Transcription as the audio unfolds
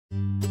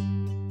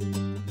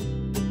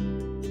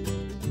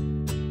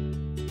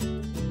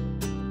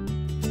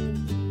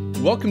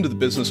Welcome to the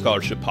Business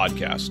Scholarship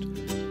Podcast,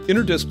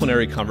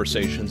 interdisciplinary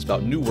conversations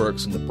about new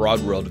works in the broad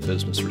world of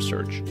business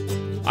research.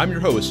 I'm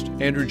your host,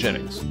 Andrew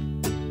Jennings.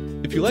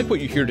 If you like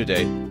what you hear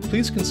today,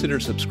 please consider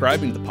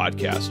subscribing to the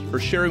podcast or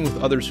sharing with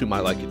others who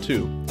might like it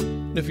too.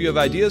 And if you have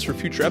ideas for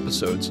future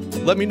episodes,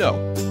 let me know.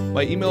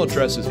 My email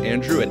address is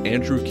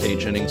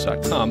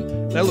andrew@andrewkjennings.com,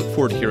 and I look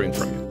forward to hearing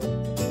from you.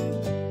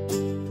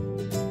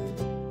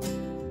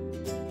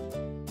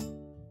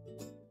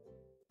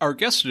 Our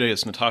guest today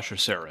is Natasha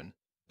Sarin,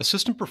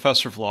 Assistant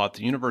Professor of Law at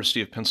the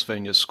University of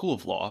Pennsylvania School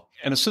of Law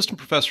and Assistant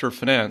Professor of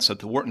Finance at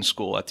the Wharton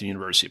School at the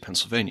University of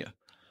Pennsylvania.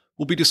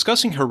 We'll be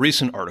discussing her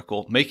recent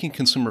article, Making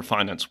Consumer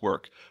Finance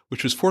Work,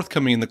 which was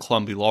forthcoming in the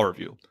Columbia Law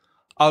Review.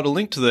 I'll add a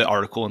link to the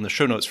article in the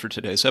show notes for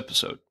today's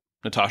episode.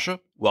 Natasha,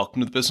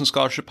 welcome to the Business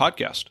Scholarship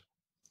Podcast.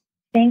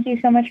 Thank you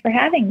so much for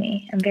having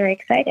me. I'm very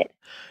excited.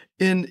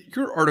 In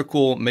your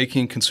article,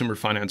 Making Consumer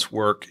Finance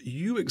Work,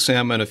 you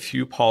examine a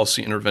few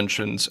policy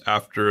interventions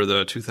after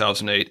the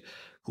 2008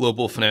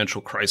 global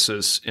financial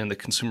crisis in the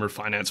consumer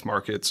finance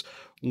markets,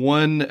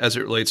 one as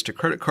it relates to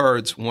credit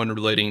cards, one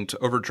relating to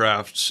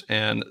overdrafts,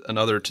 and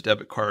another to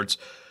debit cards.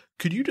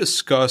 Could you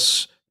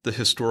discuss the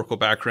historical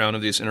background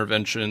of these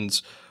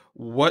interventions?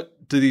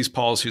 What do these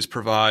policies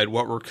provide?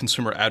 What were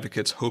consumer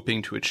advocates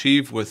hoping to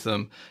achieve with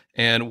them?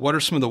 And what are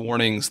some of the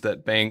warnings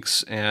that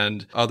banks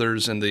and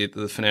others in the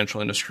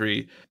financial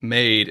industry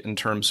made in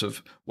terms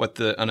of what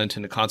the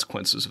unintended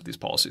consequences of these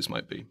policies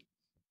might be?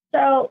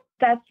 So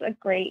that's a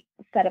great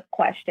set of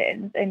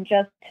questions. And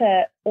just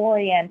to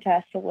orient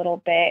us a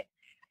little bit,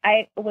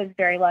 I was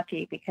very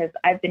lucky because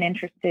I've been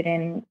interested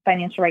in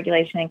financial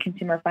regulation and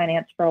consumer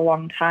finance for a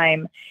long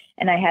time.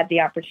 And I had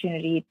the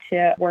opportunity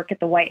to work at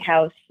the White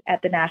House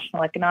at the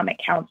National Economic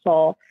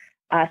Council,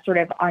 sort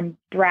of on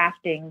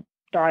drafting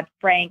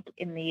Dodd-Frank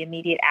in the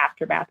immediate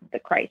aftermath of the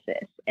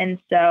crisis. And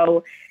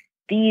so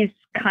these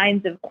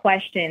kinds of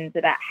questions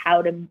about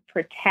how to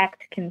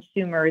protect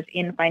consumers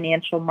in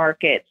financial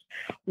markets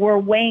were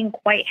weighing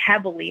quite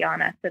heavily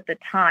on us at the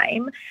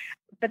time.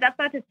 But that's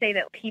not to say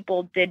that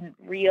people didn't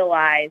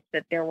realize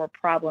that there were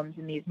problems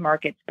in these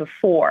markets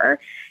before.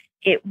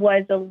 It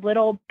was a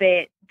little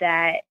bit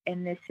that,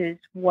 and this is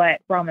what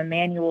Rahm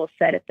Emanuel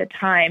said at the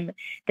time,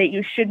 that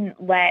you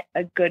shouldn't let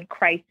a good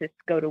crisis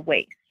go to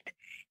waste.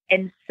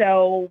 And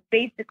so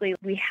basically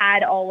we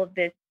had all of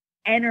this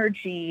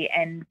energy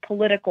and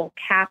political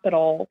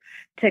capital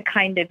to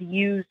kind of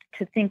use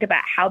to think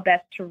about how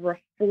best to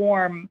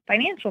reform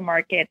financial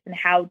markets and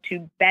how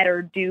to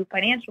better do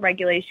financial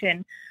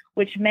regulation,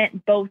 which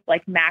meant both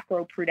like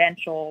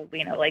macro-prudential,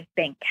 like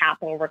bank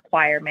capital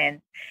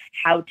requirements,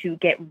 how to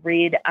get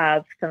rid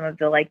of some of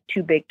the like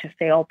too big to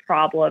fail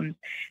problems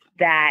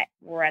that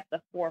were at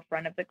the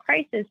forefront of the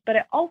crisis. But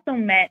it also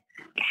meant,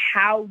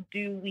 how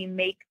do we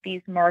make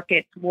these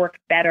markets work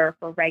better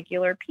for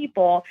regular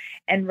people,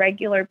 and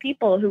regular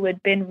people who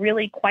had been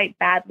really quite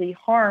badly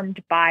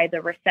harmed by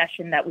the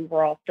recession that we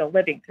were all still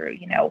living through?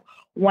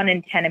 1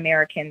 in 10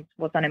 Americans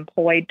was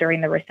unemployed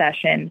during the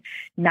recession.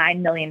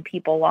 9 million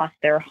people lost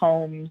their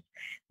homes.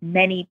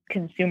 Many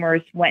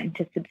consumers went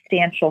into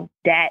substantial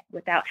debt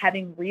without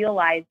having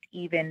realized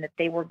even that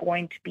they were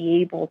going to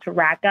be able to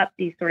rack up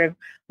these sort of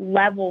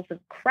levels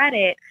of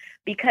credit,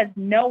 because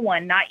no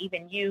one, not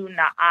even you,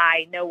 not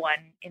I, no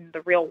one in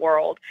the real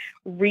world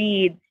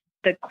reads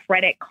the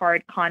credit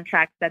card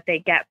contracts that they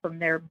get from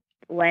their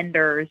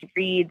lenders,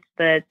 reads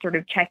the sort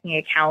of checking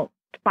account,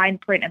 fine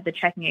print of the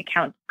checking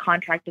account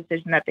contract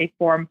decision that they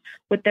form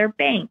with their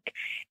bank.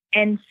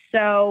 And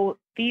so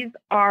these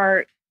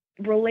are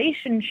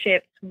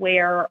relationships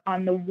where,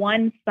 on the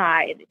one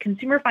side,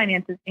 consumer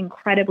finance is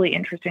incredibly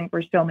interesting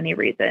for so many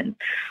reasons.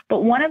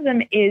 But one of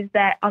them is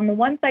that on the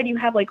one side, you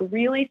have like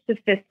really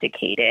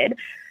sophisticated,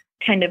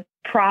 kind of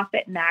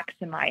profit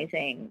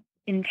maximizing,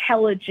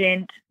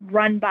 intelligent,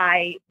 run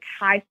by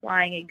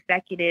high-flying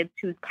executives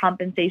whose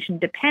compensation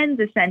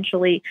depends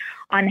essentially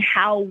on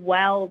how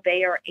well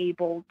they are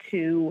able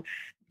to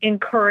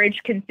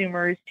encourage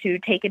consumers to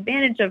take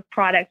advantage of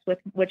products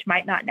which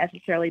might not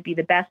necessarily be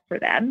the best for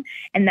them,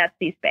 and that's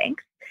these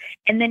banks.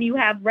 And then you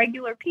have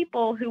regular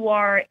people who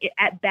are,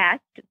 at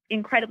best,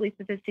 incredibly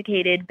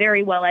sophisticated,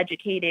 very well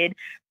educated,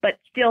 but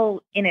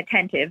still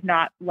inattentive,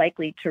 not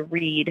likely to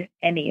read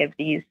any of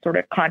these sort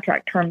of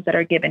contract terms that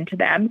are given to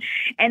them.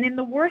 And in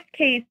the worst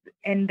case,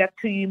 and that's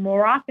who you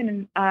more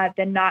often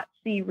than not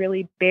see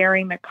really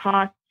bearing the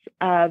costs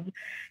of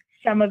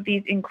some of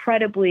these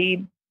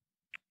incredibly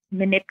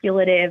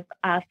manipulative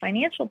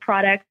financial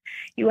products,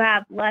 you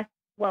have less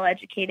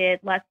well-educated,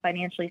 less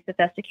financially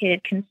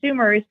sophisticated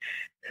consumers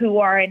who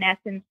are in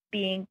essence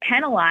being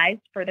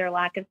penalized for their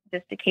lack of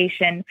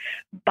sophistication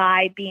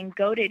by being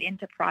goaded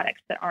into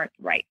products that aren't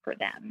right for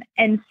them.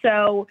 And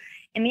so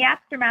in the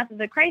aftermath of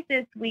the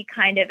crisis, we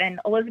and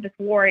Elizabeth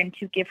Warren,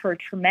 to give her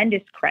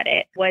tremendous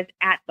credit, was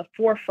at the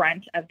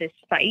forefront of this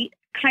fight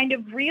kind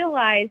of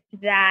realized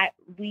that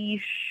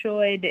we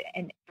should,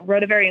 and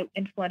wrote a very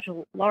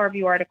influential law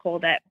review article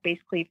that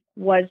basically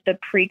was the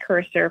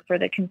precursor for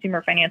the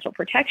Consumer Financial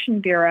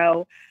Protection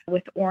Bureau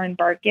with Orrin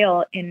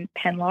Bart-Gill in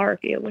Penn Law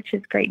Review, which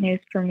is great news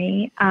for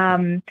me,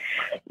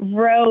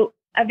 wrote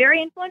a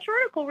very influential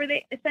article where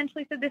they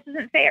essentially said, this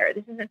isn't fair,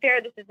 this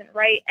isn't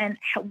right, and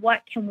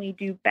what can we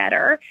do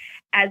better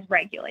as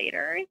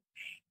regulators?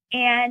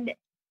 And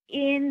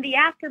in the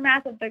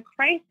aftermath of the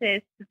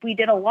crisis, we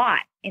did a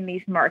lot in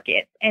these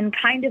markets. And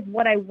kind of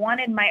what I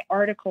wanted my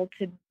article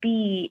to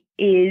be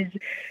is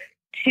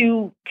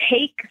to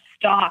take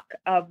stock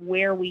of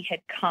where we had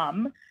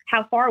come,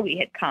 how far we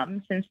had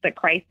come since the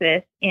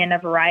crisis in a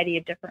variety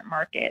of different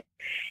markets,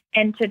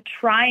 and to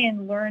try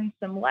and learn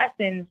some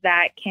lessons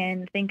that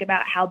can think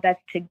about how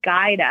best to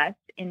guide us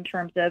in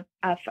terms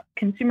of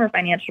consumer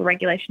financial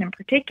regulation in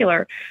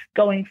particular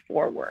going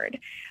forward.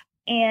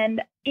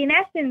 And in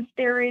essence,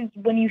 there is,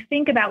 when you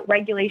think about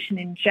regulation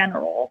in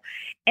general,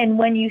 and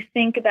when you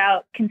think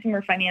about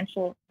consumer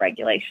financial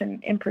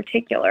regulation in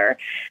particular,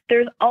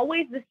 there's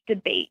always this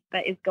debate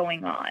that is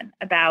going on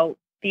about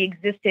the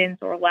existence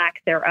or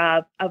lack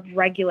thereof of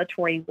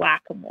regulatory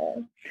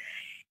whack-a-mole.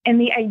 And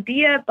the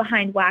idea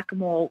behind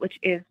whack-a-mole, which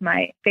is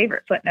my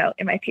favorite footnote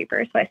in my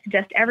paper, so I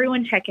suggest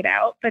everyone check it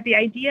out. But the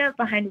idea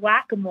behind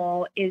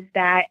whack-a-mole is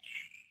that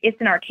it's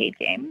an arcade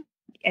game.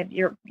 And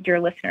your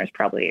listeners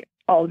probably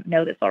all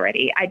know this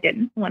already. I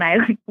didn't. When I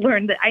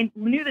learned that, I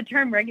knew the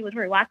term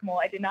regulatory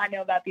whack-a-mole. I did not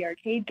know about the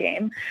arcade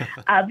game.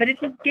 But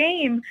it's a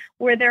game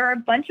where there are a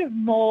bunch of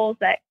moles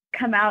that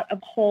come out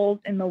of holes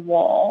in the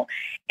wall.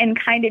 And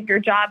kind of your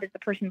job as the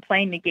person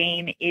playing the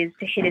game is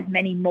to hit as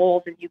many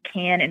moles as you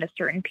can in a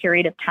certain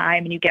period of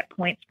time. And you get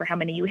points for how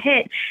many you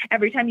hit.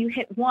 Every time you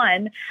hit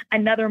one,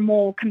 another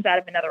mole comes out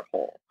of another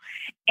hole.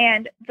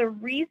 And the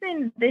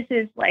reason this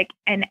is like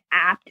an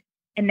apt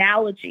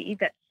analogy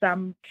that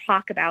some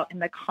talk about in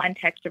the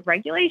context of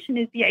regulation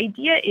is the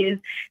idea is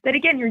that,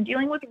 again, you're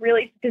dealing with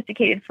really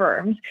sophisticated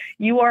firms.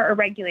 You are a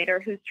regulator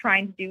who's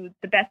trying to do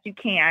the best you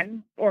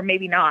can, or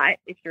maybe not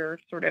if you're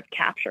sort of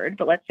captured,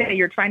 but let's say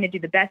you're trying to do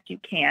the best you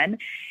can,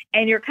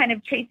 and you're kind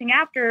of chasing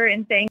after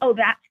and saying, oh,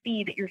 that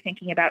fee that you're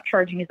thinking about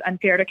charging is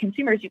unfair to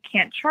consumers. You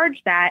can't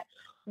charge that.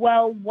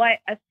 Well, what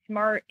a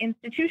smart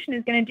institution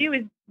is going to do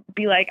is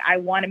be like, I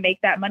want to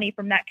make that money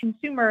from that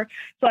consumer.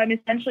 So I'm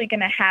essentially going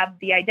to have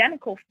the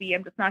identical fee.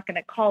 I'm just not going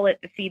to call it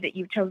the fee that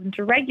you've chosen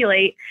to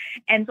regulate.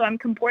 And so I'm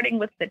comporting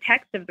with the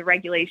text of the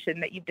regulation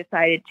that you've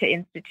decided to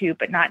institute,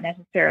 but not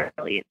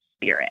necessarily its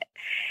spirit.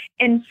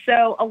 And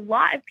so a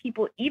lot of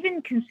people,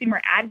 even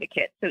consumer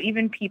advocates, so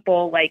even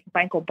people like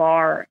Michael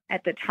Barr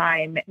at the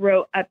time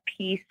wrote a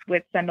piece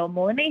with Sendel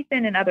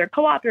Mullainathan and other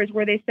co-authors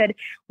where they said,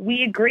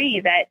 we agree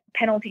that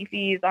penalty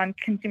fees on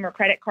consumer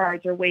credit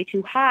cards are way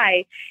too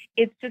high.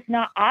 It's just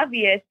not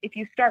obvious if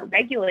you start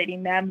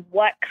regulating them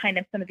what kind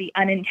of some of the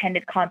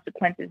unintended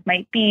consequences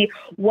might be,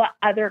 what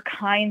other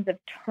kinds of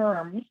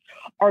terms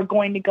are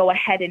going to go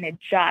ahead and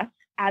adjust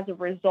as a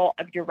result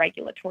of your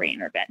regulatory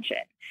intervention.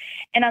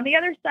 And on the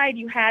other side,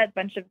 you had a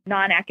bunch of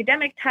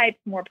non-academic types,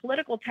 more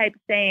political types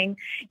saying,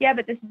 yeah,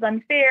 but this is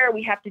unfair.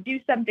 We have to do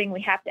something.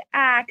 We have to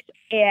act.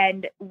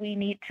 And we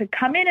need to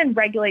come in and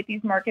regulate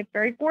these markets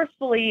very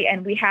forcefully.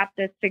 And we have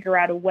to figure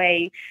out a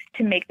way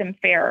to make them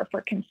fairer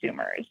for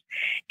consumers.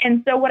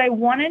 And so what I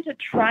wanted to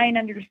try and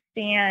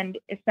understand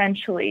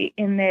essentially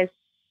in this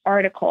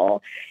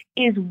article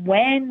is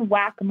when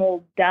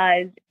whack-a-mole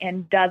does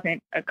and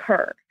doesn't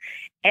occur.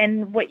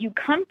 And what you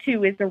come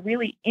to is a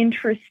really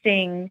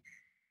interesting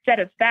set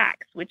of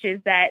facts, which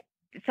is that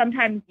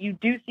sometimes you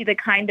do see the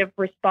kind of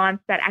response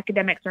that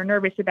academics are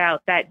nervous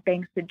about, that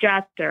banks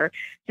adjust or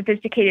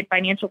sophisticated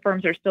financial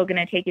firms are still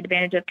going to take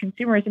advantage of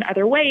consumers in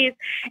other ways.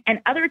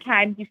 And other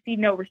times you see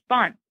no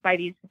response by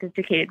these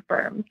sophisticated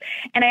firms.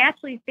 And I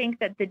actually think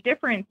that the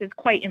difference is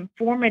quite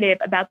informative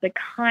about the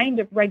kind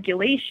of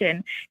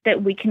regulation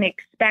that we can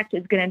expect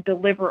is going to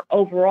deliver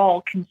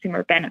overall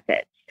consumer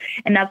benefits.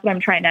 And that's what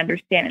I'm trying to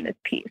understand in this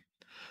piece.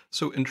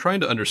 So in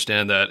trying to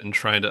understand that and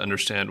trying to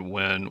understand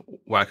when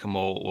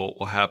whack-a-mole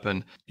will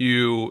happen,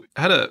 you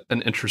had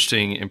an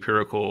interesting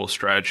empirical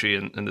strategy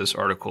in this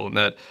article, in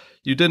that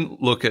you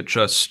didn't look at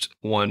just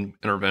one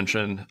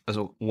intervention as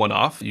a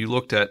one-off. You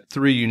looked at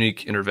three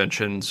unique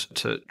interventions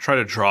to try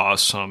to draw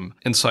some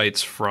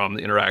insights from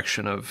the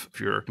interaction of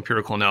your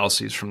empirical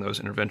analyses from those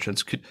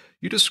interventions. Could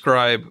you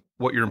describe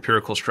what your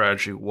empirical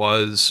strategy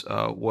was,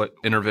 what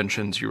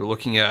interventions you were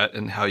looking at,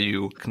 and how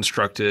you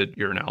constructed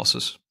your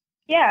analysis?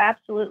 Yeah,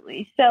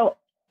 absolutely. So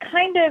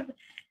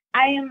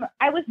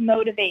I was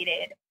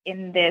motivated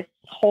in this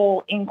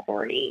whole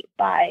inquiry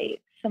by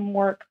some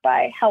work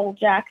by Howell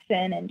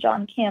Jackson and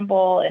John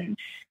Campbell and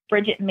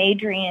Bridget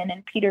Madrian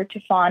and Peter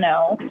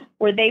Tufano,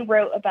 where they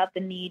wrote about the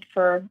need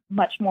for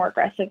much more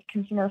aggressive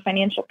consumer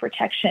financial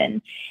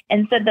protection,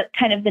 and said that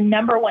kind of the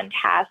number one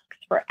tasks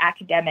for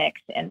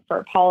academics and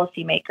for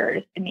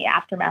policymakers in the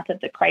aftermath of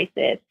the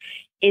crisis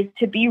is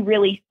to be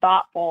really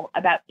thoughtful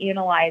about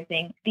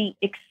analyzing the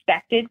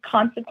expected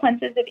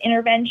consequences of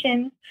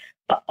interventions,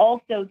 but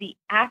also the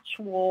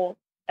actual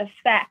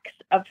effects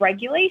of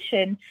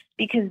regulation,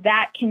 because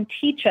that can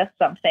teach us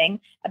something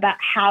about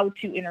how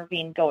to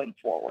intervene going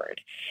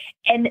forward.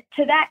 And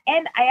to that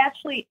end,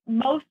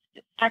 most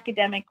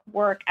academic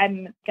work,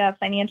 I'm a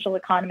financial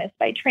economist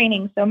by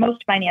training, so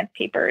most finance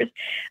papers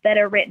that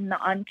are written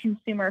on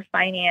consumer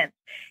finance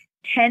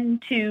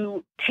tend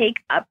to take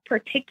a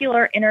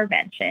particular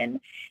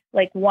intervention,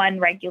 like one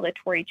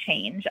regulatory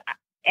change,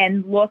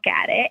 and look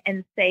at it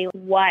and say,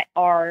 what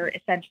are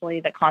essentially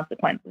the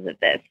consequences of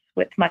this,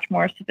 with much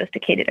more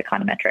sophisticated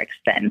econometrics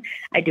than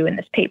I do in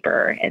this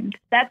paper. And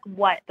that's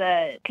what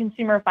the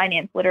consumer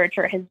finance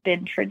literature has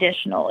been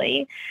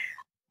traditionally.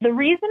 The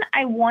reason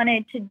I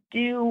wanted to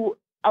do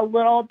a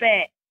little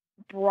bit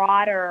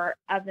broader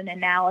of an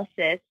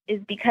analysis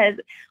is because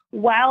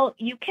while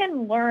you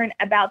can learn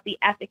about the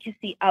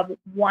efficacy of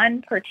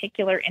one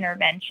particular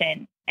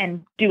intervention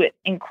and do it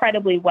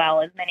incredibly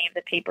well, as many of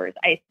the papers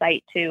I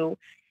cite to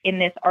in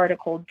this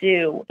article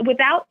do,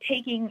 without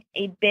taking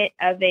a bit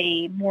of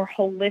a more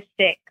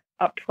holistic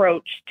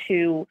approach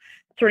to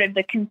sort of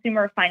the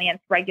consumer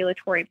finance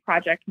regulatory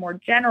project more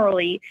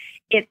generally,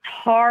 it's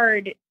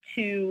hard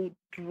to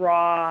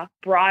draw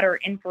broader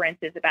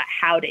inferences about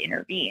how to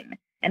intervene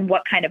and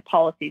what kind of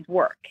policies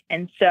work.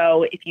 And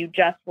so if you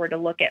just were to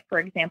look at, for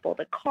example,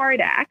 the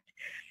CARD Act,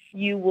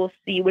 you will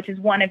see, which is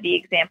one of the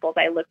examples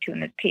I look to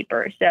in this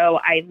paper. So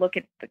I look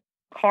at the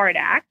CARD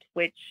Act,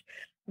 which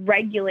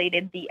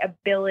regulated the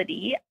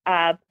ability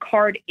of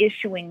card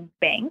issuing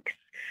banks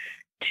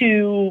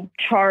to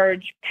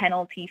charge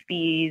penalty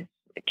fees,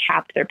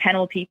 capped their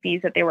penalty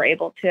fees that they were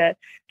able to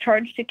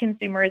charge to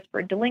consumers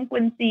for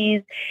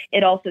delinquencies.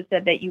 It also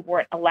said that you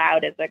weren't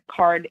allowed as a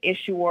card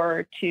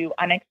issuer to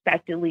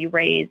unexpectedly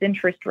raise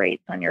interest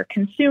rates on your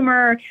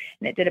consumer.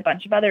 And it did a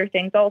bunch of other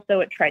things.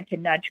 Also, it tried to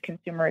nudge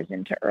consumers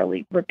into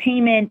early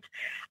repayment.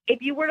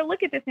 If you were to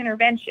look at this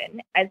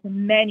intervention, as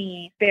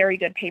many very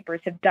good papers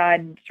have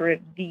done, sort of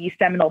the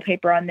seminal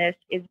paper on this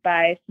is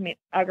by Smit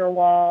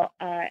Agarwal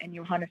and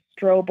Johannes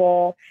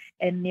Strobel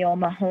and Neil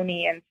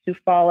Mahoney and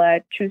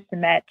Sufala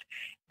Chusamet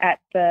at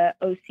the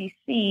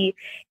OCC.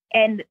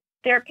 And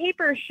their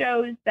paper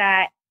shows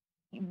that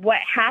what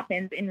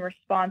happens in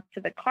response to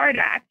the CARD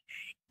Act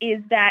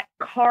is that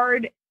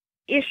card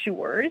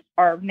issuers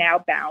are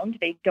now bound.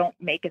 They don't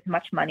make as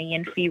much money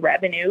in fee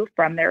revenue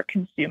from their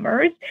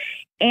consumers.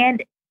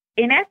 And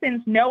in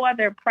essence, no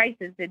other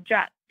prices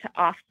adjust to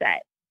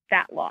offset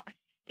that loss.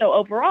 So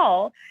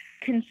overall,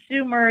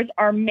 consumers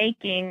are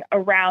making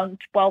around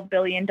 $12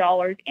 billion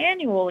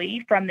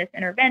annually from this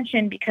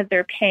intervention because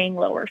they're paying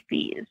lower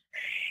fees.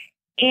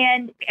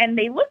 And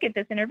they look at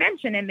this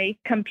intervention and they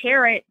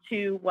compare it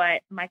to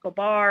what Michael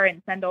Barr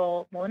and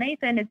Sendel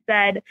Mullainathan had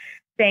said,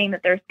 saying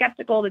that they're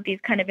skeptical that these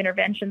kind of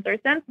interventions are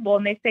sensible.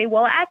 And they say,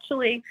 well,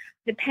 actually,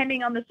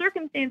 depending on the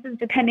circumstances,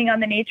 depending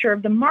on the nature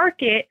of the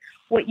market,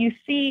 what you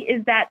see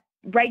is that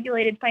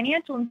regulated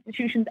financial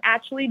institutions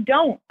actually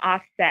don't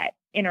offset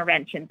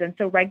interventions. And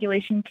so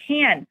regulation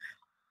can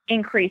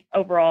increase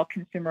overall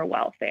consumer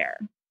welfare.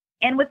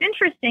 And what's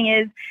interesting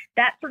is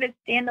that sort of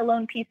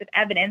standalone piece of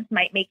evidence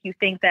might make you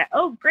think that,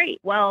 oh, great,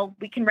 well,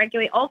 we can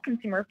regulate all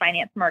consumer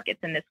finance markets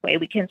in this way.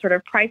 We can sort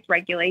of price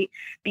regulate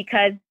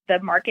because the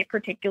market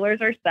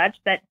particulars are such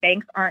that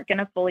banks aren't going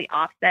to fully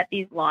offset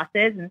these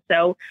losses. And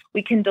so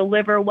we can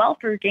deliver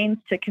welfare gains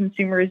to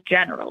consumers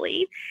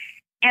generally.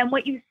 And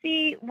what you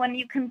see when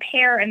you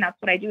compare, and that's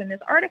what I do in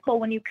this article,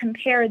 when you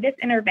compare this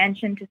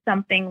intervention to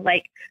something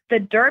like the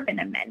Durbin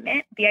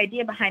Amendment, the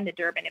idea behind the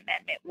Durbin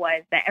Amendment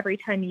was that every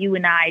time you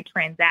and I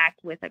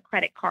transact with a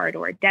credit card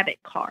or a debit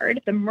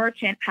card, the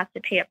merchant has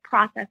to pay a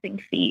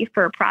processing fee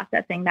for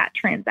processing that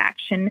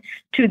transaction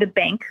to the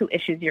bank who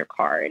issues your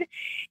card.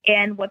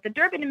 And what the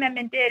Durbin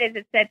Amendment did is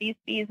it said these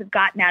fees have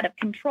gotten out of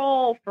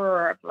control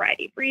for a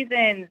variety of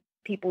reasons.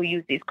 People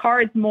use these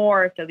cards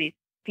more, so these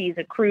fees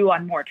accrue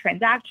on more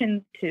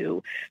transactions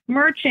to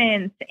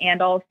merchants.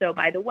 And also,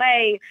 by the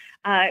way,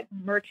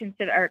 merchants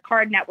that are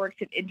card networks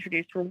have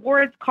introduced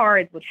rewards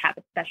cards, which have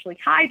especially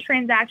high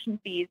transaction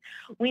fees.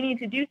 We need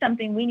to do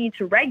something. We need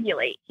to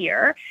regulate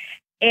here.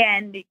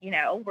 And,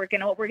 what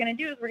we're going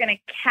to do is we're going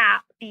to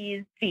cap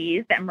these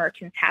fees that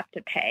merchants have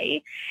to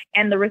pay.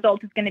 And the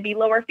result is going to be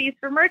lower fees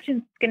for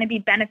merchants. It's going to be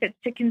benefits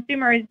to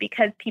consumers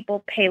because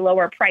people pay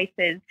lower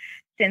prices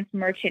since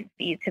merchant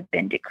fees have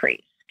been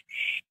decreased.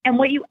 And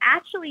what you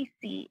actually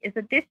see is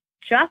that this,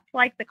 just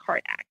like the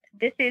CARD Act,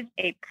 this is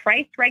a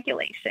price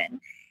regulation,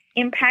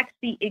 impacts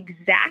the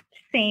exact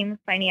same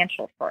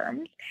financial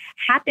firms,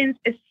 happens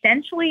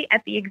essentially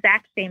at the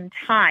exact same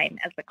time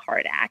as the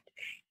CARD Act,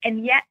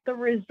 and yet the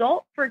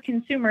result for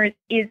consumers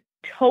is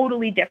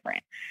totally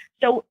different.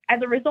 So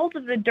as a result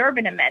of the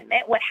Durbin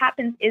Amendment, what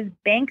happens is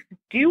banks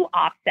do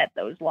offset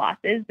those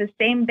losses. The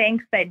same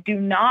banks that do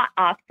not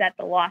offset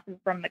the losses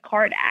from the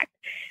CARD Act,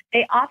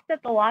 they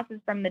offset the losses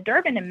from the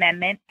Durbin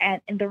Amendment.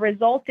 And the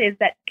result is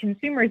that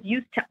consumers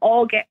used to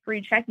all get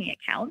free checking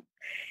accounts.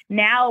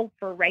 Now,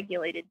 for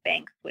regulated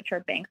banks, which are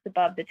banks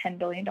above the $10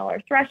 billion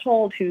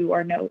threshold who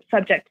are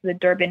subject to the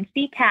Durbin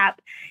fee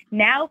cap,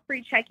 now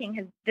free checking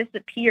has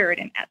disappeared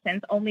in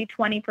essence. Only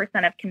 20%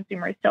 of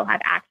consumers still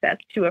have access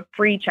to a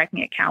free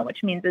checking account,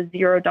 which means a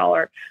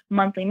 $0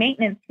 monthly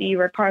maintenance fee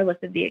regardless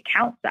of the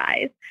account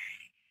size.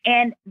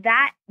 And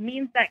that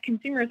means that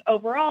consumers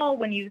overall,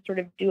 when you sort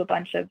of do a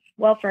bunch of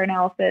welfare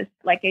analysis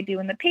like I do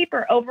in the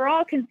paper,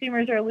 overall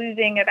consumers are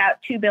losing about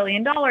 $2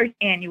 billion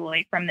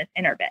annually from this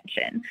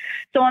intervention.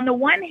 So on the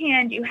one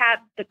hand, you have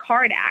the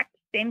CARD Act,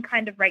 same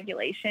kind of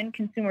regulation.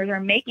 Consumers are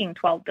making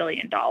 $12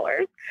 billion.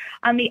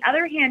 On the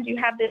other hand, you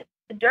have this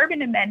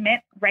Durbin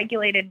Amendment,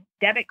 regulated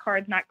debit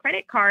cards, not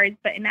credit cards,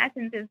 but in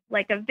essence is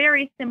like a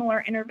very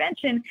similar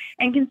intervention,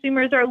 and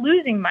consumers are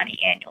losing money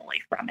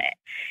annually from it.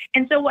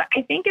 And so what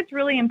I think it's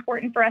really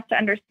important for us to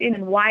understand,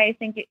 and why I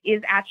think it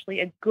is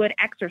actually a good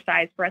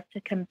exercise for us to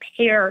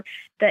compare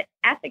the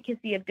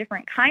efficacy of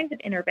different kinds of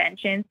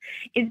interventions,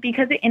 is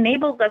because it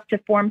enables us to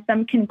form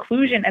some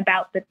conclusion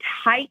about the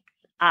types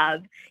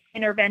of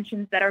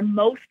interventions that are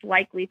most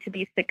likely to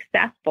be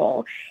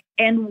successful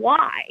and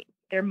why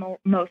they're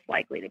most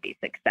likely to be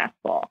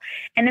successful.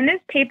 And in this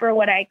paper,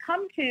 what I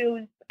come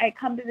to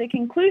the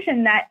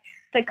conclusion that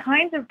the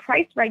kinds of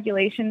price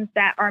regulations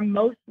that are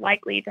most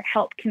likely to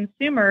help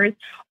consumers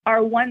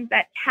are ones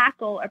that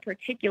tackle a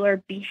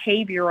particular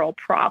behavioral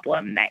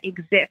problem that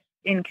exists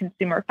in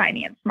consumer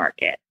finance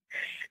markets.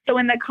 So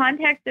in the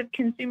context of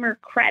consumer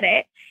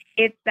credit,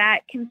 it's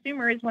that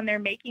consumers, when they're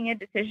making a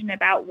decision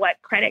about what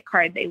credit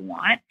card they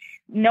want,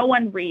 no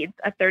one reads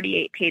a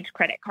 38-page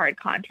credit card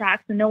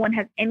contract, so no one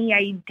has any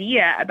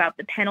idea about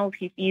the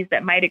penalty fees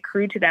that might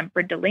accrue to them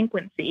for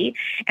delinquency.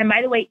 And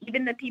by the way,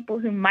 even the people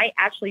who might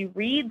actually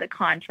read the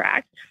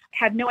contract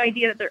have no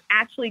idea that they're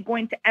actually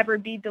going to ever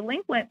be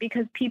delinquent,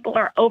 because people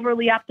are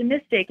overly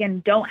optimistic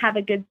and don't have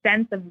a good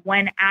sense of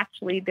when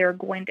actually they're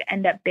going to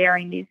end up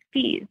bearing these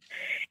fees.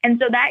 And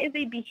so that is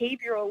a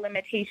behavioral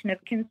limitation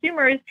of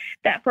consumers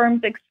that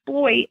firms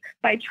exploit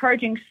by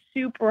charging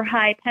super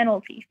high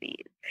penalty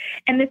fees.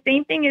 And the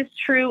same thing is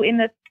true in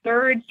the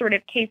third sort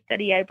of case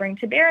study I bring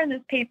to bear in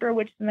this paper,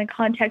 which is in the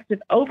context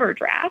of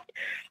overdraft.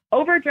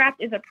 Overdraft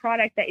is a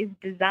product that is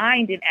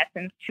designed, in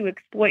essence, to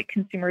exploit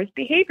consumers'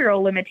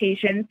 behavioral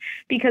limitations,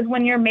 because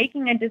when you're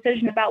making a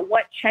decision about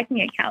what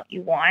checking account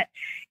you want,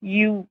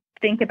 you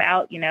think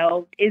about,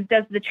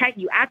 does the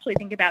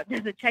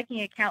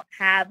checking account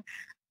have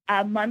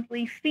a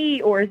monthly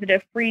fee, or is it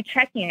a free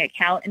checking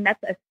account? And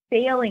that's a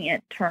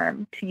salient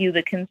term to you,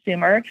 the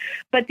consumer.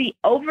 But the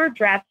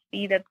overdraft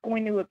fee that's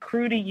going to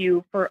accrue to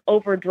you for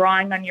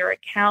overdrawing on your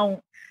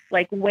account,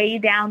 like way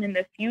down in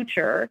the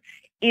future,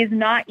 is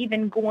not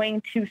even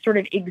going to sort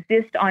of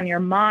exist on your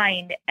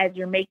mind as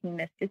you're making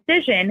this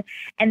decision.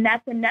 And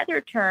that's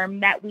another term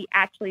that we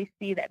actually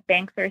see that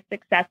banks are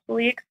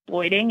successfully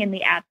exploiting in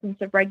the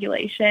absence of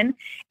regulation.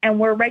 And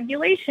where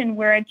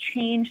a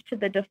change to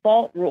the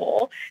default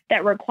rule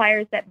that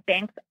requires that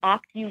banks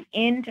opt you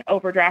into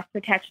overdraft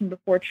protection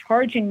before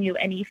charging you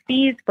any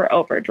fees for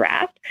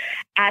overdraft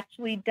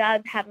actually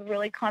does have a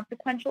really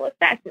consequential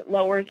effect. It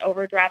lowers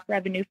overdraft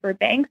revenue for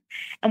banks,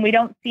 and we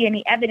don't see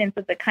any evidence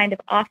of the kind of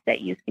offset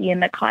you see in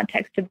the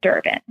context of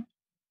Durbin.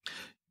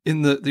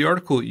 In the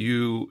article,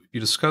 you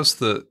discuss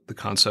the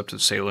concept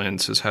of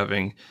salience as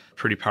having a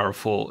pretty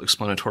powerful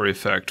explanatory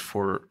effect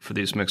for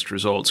these mixed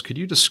results. Could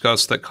you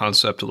discuss that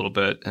concept a little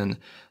bit and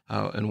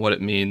what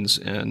it means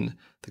in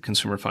the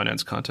consumer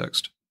finance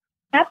context?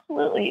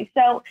 Absolutely.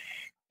 So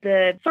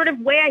the sort of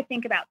way I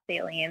think about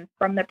salience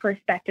from the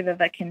perspective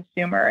of a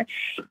consumer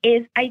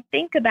is I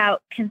think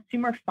about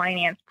consumer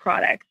finance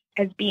products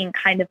as being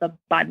kind of a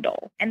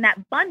bundle, and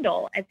that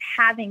bundle as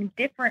having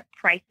different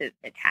prices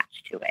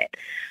attached to it.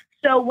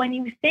 So when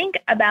you think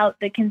about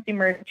the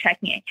consumer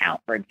checking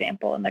account, for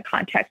example, in the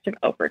context of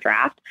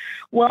overdraft,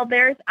 well,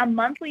 there's a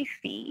monthly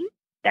fee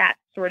that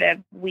sort of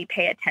we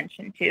pay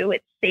attention to.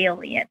 It's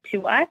salient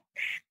to us.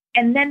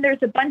 And then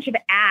there's a bunch of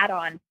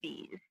add-on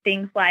fees,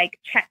 things like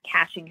check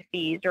cashing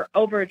fees or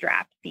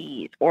overdraft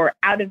fees or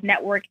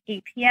out-of-network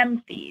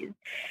ATM fees.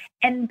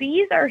 And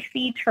these are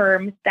fee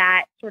terms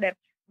that sort of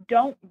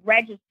don't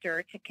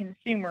register to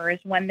consumers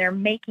when they're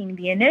making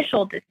the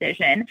initial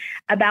decision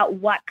about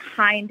what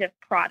kind of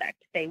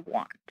product they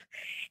want.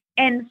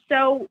 And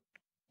so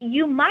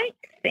you might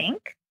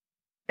think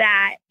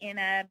that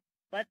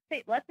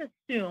let's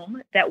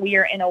assume that we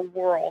are in a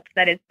world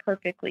that is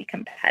perfectly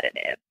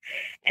competitive.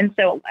 And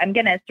so I'm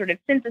going to sort of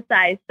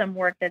synthesize some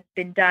work that's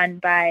been done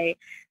by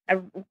a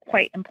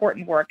quite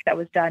important work that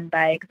was done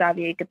by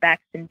Xavier Gebex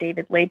and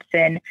David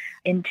Leibson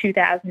in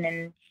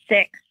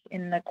 2006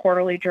 in the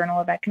Quarterly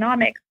Journal of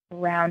Economics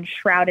around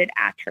shrouded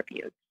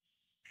attributes.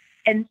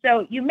 And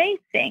so you may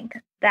think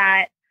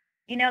that,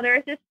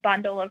 there's this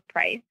bundle of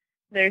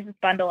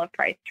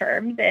price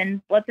terms,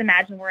 and let's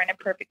imagine we're in a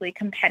perfectly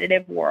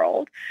competitive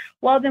world.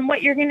 Well, then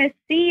what you're going to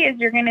see is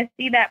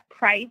that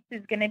price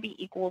is going to be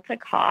equal to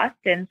cost,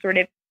 and sort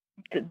of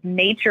the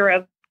nature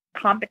of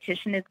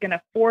competition is going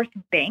to force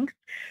banks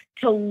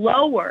to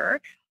lower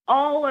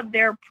all of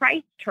their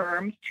price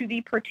terms to the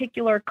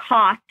particular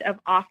cost of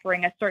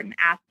offering a certain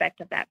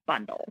aspect of that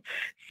bundle.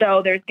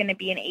 So there's going to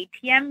be an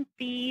ATM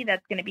fee.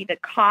 That's going to be the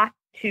cost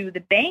to the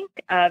bank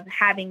of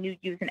having you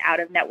use an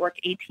out-of-network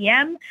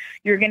ATM.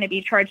 You're going to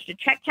be charged a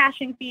check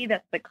cashing fee.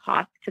 That's the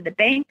cost to the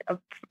bank of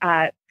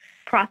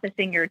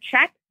processing your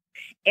checks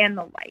and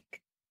the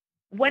like.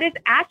 What is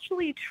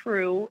actually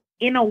true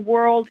in a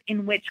world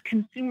in which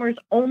consumers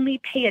only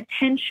pay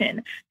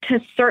attention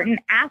to certain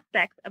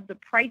aspects of the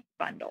price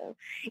bundle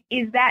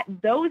is that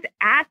those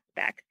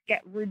aspects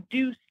get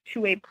reduced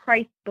to a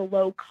price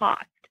below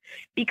cost,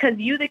 because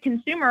you, the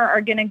consumer,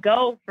 are going to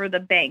go for the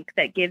bank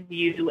that gives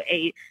you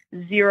a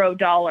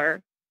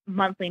 $0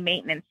 monthly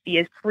maintenance fee,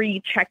 a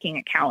free checking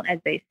account as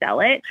they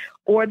sell it,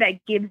 or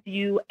that gives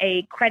you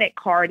a credit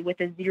card with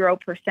a 0%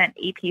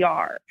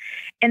 APR.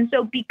 And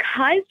so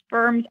because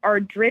firms are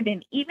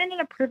driven, even in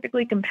a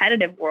perfectly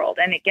competitive world,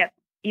 and it gets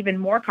even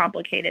more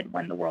complicated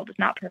when the world is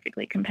not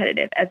perfectly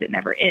competitive, as it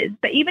never is,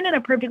 but even in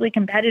a perfectly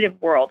competitive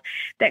world,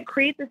 that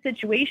creates a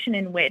situation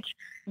in which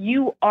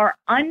you are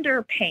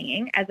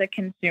underpaying as a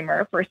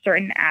consumer for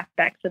certain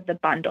aspects of the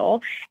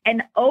bundle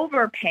and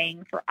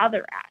overpaying for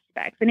other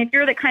aspects. And if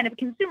you're the kind of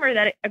consumer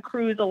that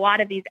accrues a lot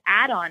of these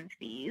add-on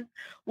fees,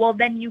 well,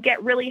 then you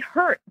get really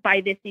hurt by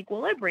this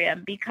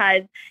equilibrium,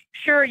 because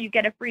sure, you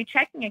get a free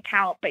checking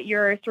account, but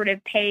you're sort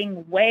of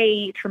paying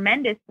way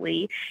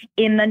tremendously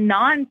in the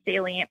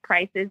non-salient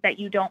prices that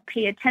you don't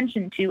pay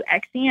attention to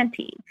ex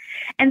ante.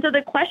 And so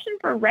the question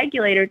for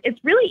regulators,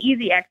 it's really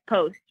easy ex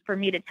post for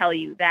me to tell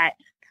you that,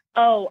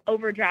 oh,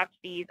 overdraft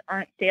fees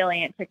aren't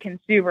salient to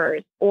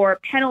consumers, or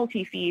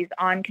penalty fees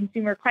on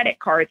consumer credit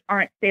cards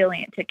aren't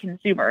salient to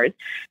consumers.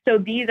 So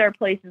these are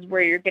places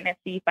where you're going to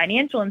see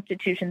financial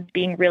institutions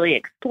being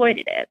really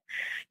exploitative.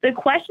 The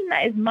question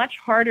that is much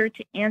harder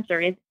to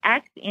answer is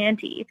ex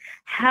ante.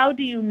 How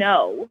do you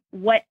know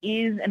what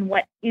is and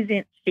what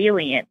isn't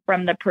salient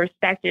from the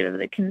perspective of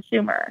the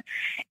consumer?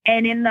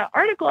 And in the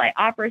article, I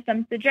offer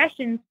some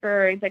suggestions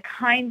for the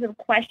kinds of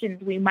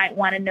questions we might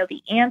want to know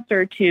the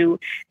answer to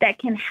that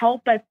can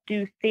help us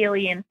do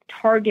salience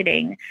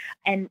targeting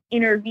and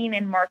intervene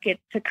in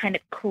markets to kind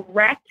of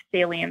correct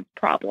salience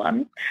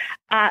problems.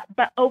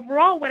 But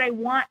overall, what I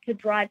want to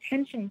draw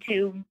attention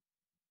to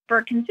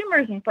for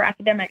consumers and for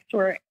academics who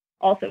are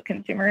also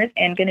consumers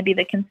and going to be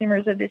the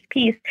consumers of this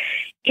piece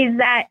is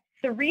that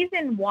the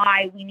reason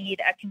why we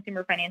need a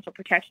Consumer Financial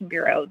Protection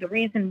Bureau, the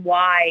reason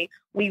why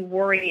we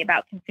worry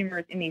about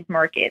consumers in these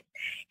markets,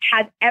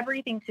 has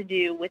everything to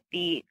do with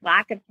the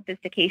lack of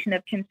sophistication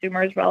of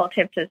consumers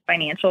relative to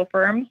financial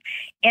firms,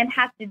 and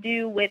has to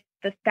do with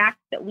the fact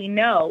that we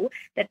know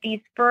that these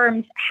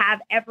firms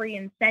have every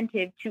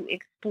incentive to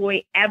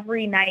exploit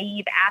every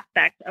naive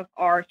aspect of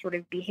our sort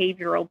of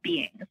behavioral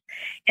beings.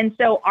 And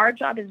so our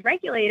job as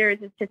regulators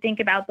is to think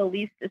about the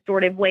least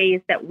assortive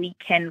ways that we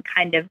can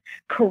kind of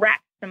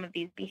correct some of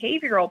these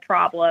behavioral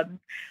problems,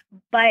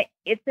 but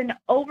it's an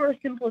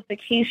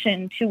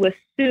oversimplification to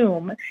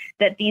assume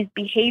that these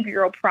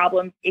behavioral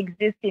problems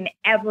exist in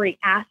every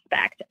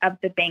aspect of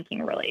the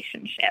banking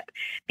relationship,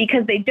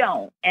 because they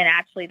don't. And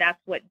actually, that's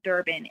what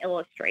Durbin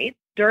illustrates.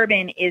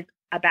 Durbin is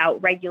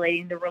about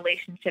regulating the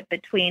relationship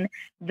between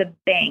the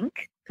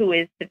bank, who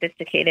is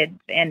sophisticated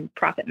and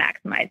profit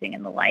maximizing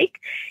and the like,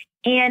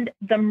 and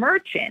the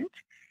merchant,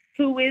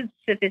 who is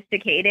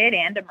sophisticated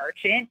and a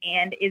merchant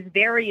and is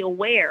very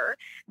aware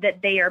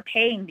that they are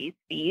paying these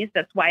fees.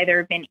 That's why there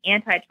have been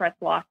antitrust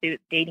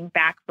lawsuits dating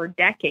back for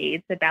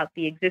decades about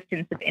the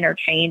existence of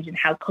interchange and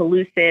how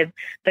collusive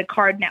the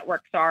card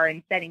networks are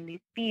in setting these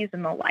fees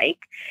and the like.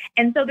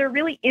 And so there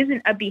really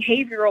isn't a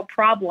behavioral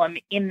problem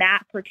in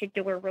that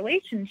particular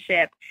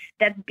relationship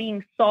that's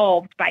being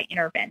solved by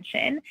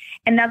intervention.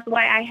 And that's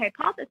why I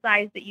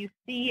hypothesize that you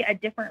see a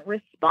different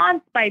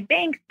response by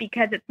banks,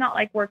 because it's not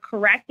like we're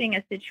correcting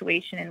a situation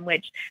in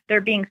which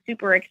they're being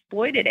super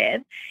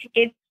exploitative.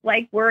 It's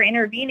like we're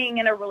intervening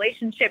in a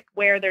relationship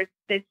where there's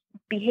this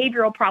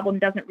behavioral problem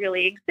doesn't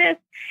really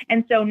exist.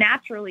 And so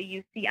naturally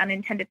you see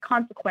unintended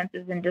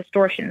consequences and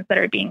distortions that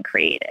are being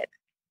created.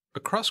 A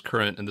cross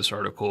current in this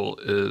article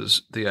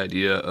is the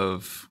idea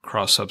of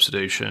cross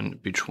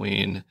subsidization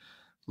between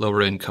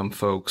lower income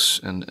folks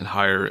and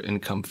higher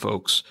income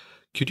folks.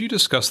 Could you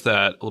discuss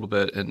that a little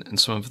bit and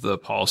some of the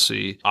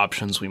policy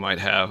options we might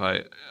have?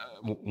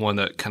 One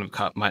that kind of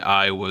caught my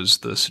eye was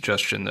the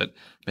suggestion that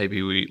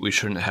maybe we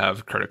shouldn't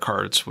have credit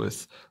cards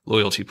with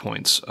loyalty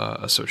points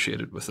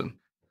associated with them.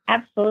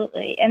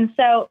 Absolutely. And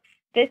so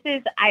this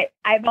is,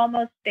 I've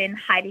almost been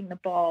hiding the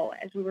ball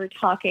as we were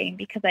talking,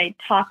 because I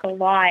talk a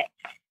lot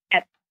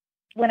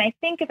when I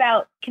think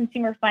about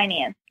consumer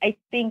finance, I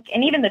think,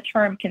 and even the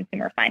term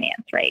consumer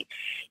finance, right?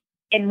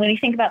 And when you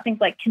think about things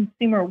like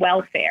consumer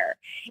welfare,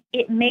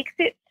 it makes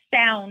it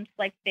sound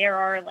like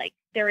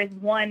there is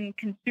one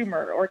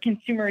consumer, or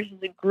consumers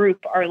as a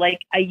group are like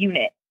a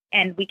unit,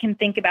 and we can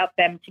think about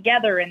them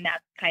together. And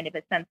that's kind of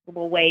a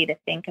sensible way to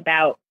think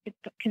about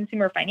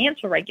consumer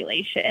financial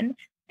regulation.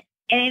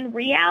 And in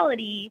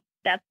reality,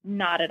 that's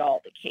not at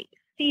all the case.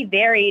 see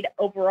varied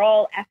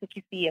overall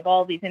efficacy of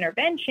all these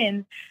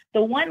interventions,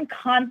 the one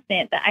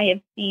constant that I have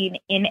seen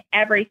in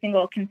every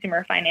single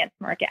consumer finance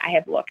market I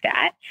have looked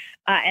at,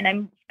 and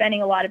I'm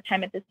spending a lot of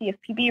time at the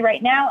CFPB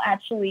right now,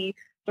 actually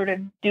sort of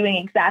doing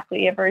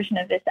exactly a version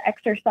of this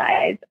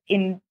exercise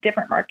in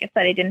different markets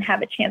that I didn't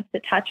have a chance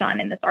to touch on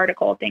in this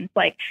article, things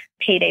like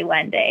payday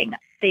lending,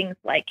 things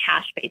like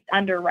cash-based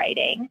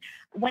underwriting.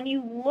 When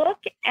you look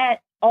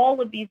at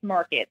all of these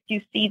markets, you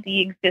see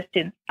the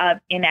existence of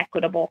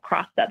inequitable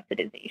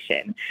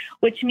cross-subsidization,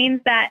 which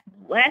means that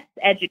less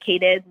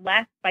educated,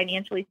 less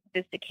financially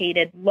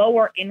sophisticated,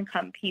 lower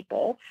income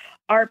people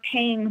are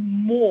paying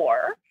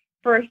more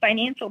for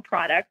financial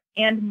products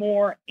and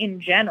more in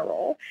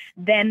general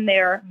than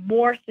their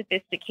more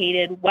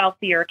sophisticated,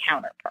 wealthier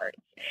counterparts.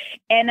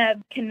 And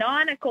a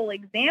canonical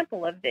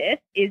example of this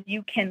is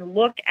you can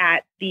look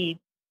at the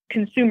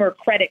consumer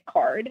credit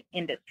card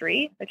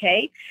industry,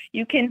 okay?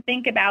 You can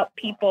think about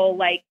people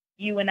like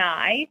you and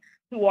I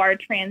who are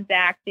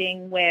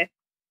transacting with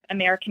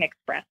American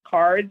Express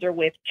cards or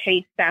with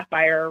Chase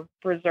Sapphire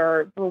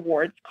Reserve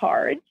rewards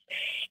cards.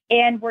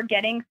 And we're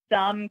getting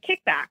some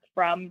kickback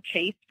from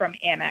Chase, from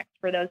Amex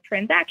for those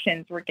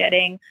transactions. We're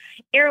getting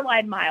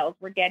airline miles.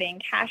 We're getting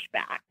cash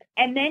back.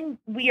 And then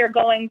we are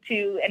going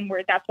to, and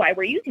that's why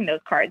we're using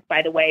those cards,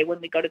 by the way, when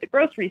we go to the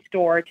grocery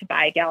store to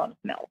buy a gallon of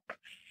milk.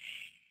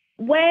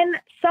 When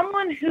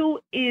someone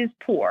who is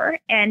poor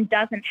and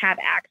doesn't have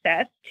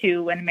access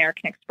to an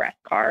American Express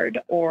card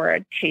or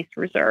a Chase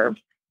Reserve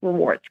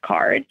rewards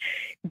card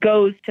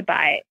goes to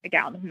buy a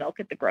gallon of milk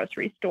at the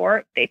grocery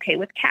store, they pay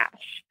with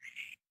cash.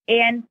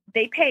 And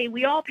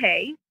we all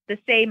pay the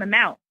same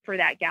amount for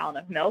that gallon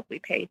of milk. We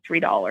pay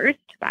 $3 to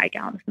buy a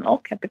gallon of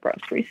milk at the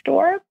grocery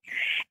store.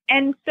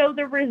 And so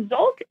the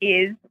result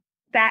is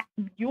that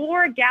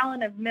your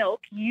gallon of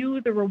milk, you,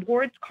 the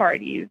rewards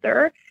card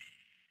user,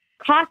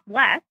 costs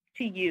less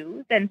to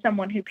you than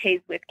someone who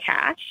pays with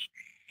cash.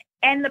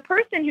 And the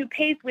person who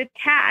pays with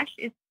cash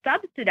is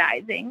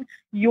subsidizing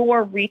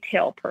your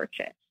retail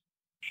purchase.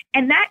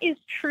 And that is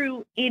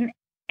true in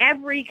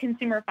every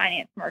consumer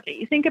finance market.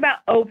 You think about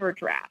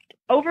overdraft.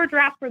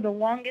 Overdraft for the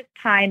longest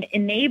time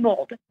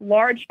enabled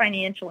large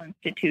financial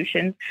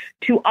institutions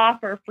to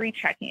offer free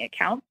checking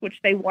accounts, which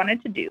they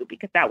wanted to do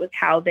because that was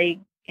how they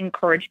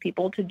encourage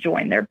people to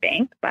join their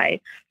bank, by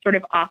sort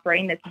of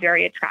offering this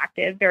very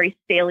attractive, very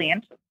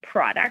salient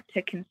product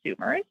to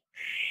consumers.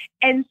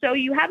 And so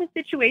you have a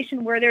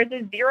situation where there's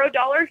a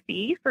 $0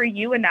 fee for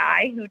you and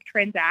I who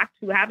transact,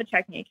 who have a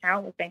checking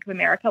account with Bank of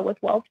America, with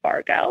Wells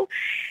Fargo.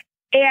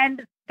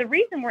 And the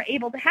reason we're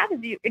able to have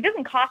it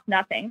doesn't cost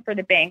nothing for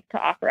the bank to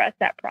offer us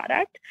that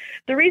product.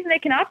 The reason they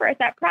can offer us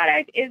that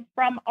product is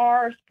from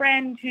our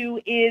friend who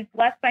is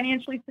less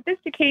financially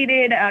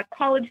sophisticated, a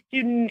college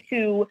student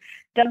who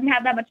doesn't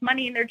have that much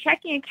money in their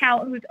checking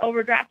account, who's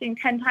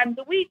overdrafting 10 times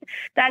a week.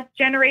 That's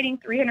generating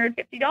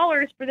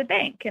 $350 for the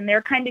bank. And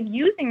they're kind of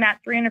using that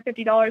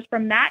 $350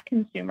 from that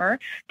consumer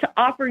to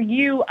offer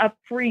you a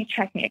free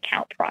checking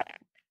account product.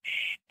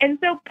 And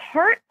so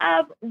part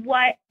of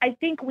what I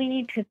think we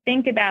need to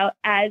think about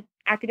as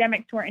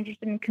academics who are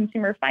interested in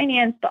consumer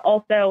finance, but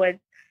also as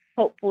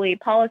hopefully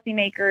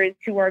policymakers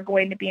who are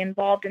going to be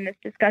involved in this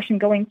discussion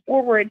going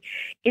forward,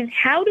 is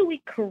how do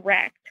we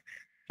correct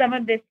some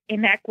of this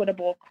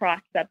inequitable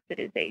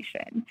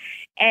cross-subsidization?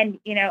 And,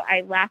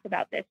 I laugh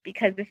about this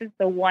because this is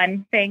the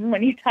one thing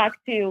when you talk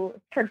to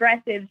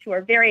progressives who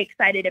are very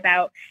excited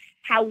about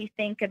how we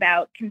think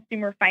about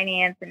consumer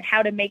finance and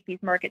how to make these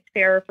markets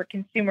fairer for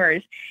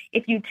consumers,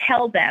 if you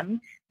tell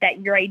them that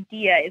your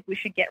idea is we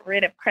should get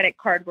rid of credit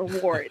card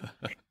rewards,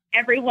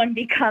 everyone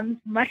becomes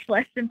much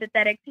less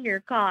sympathetic to your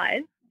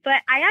cause.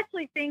 But I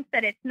actually think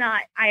that it's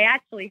not. I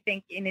actually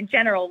think in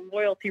general,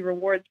 loyalty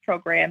rewards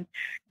programs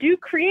do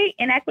create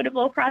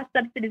inequitable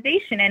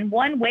cross-subsidization. And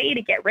one way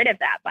to get rid of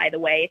that, by the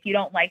way, if you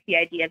don't like the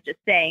idea of just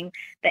saying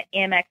that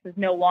Amex is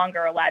no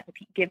longer allowed to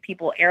give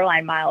people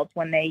airline miles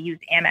when they use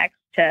Amex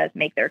to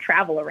make their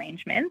travel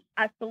arrangements,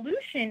 a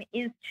solution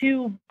is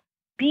to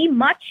be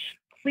much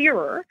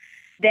clearer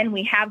than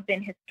we have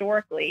been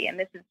historically. And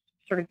this is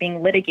sort of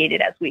being litigated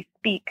as we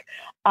speak,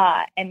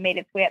 and made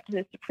its way up to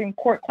the Supreme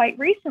Court quite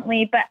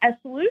recently. But a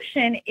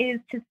solution is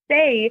to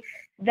say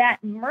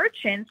that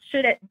merchants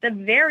should at the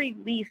very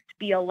least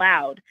be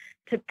allowed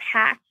to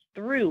pass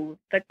through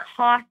the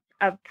cost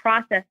of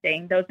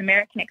processing those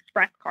American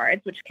Express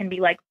cards, which can be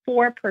like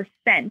 4%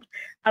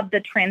 of the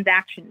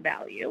transaction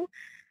value,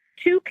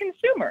 to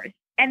consumers.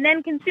 And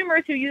then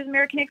consumers who use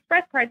American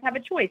Express cards have a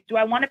choice. Do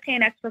I want to pay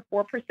an extra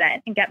 4%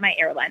 and get my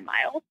airline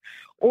miles?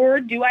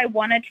 Or do I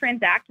want to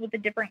transact with a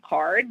different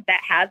card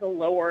that has a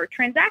lower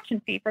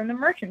transaction fee from the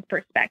merchant's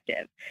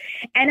perspective?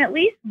 And at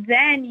least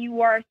then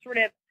you are sort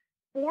of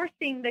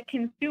forcing the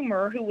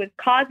consumer who was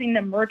causing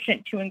the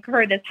merchant to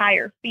incur this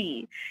higher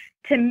fee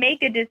to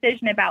make a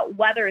decision about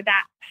whether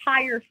that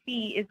higher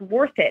fee is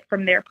worth it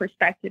from their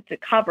perspective to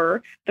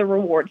cover the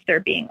rewards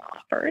they're being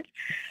offered.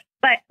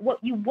 But what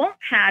you won't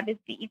have is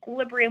the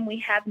equilibrium we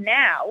have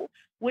now,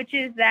 which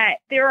is that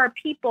there are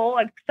people,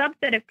 a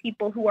subset of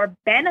people who are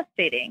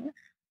benefiting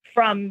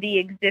from the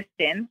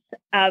existence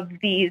of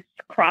these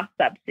cross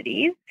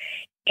subsidies,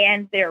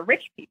 and they're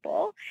rich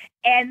people,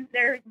 and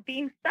they're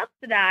being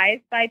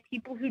subsidized by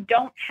people who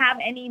don't have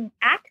any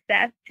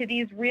access to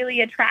these really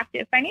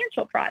attractive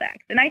financial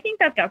products. And I think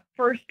that's a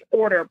first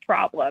order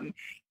problem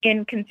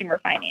in consumer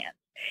finance.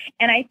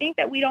 And I think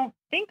that we don't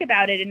think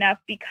about it enough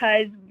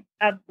because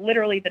of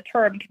literally the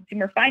term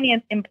consumer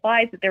finance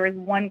implies that there is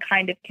one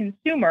kind of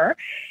consumer.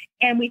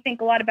 And we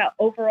think a lot about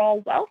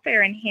overall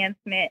welfare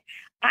enhancement.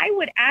 I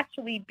would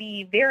actually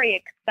be very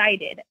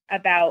excited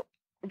about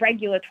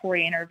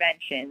regulatory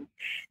interventions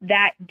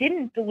that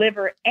didn't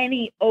deliver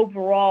any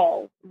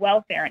overall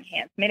welfare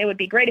enhancement. It would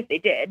be great if they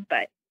did,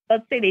 but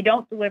let's say they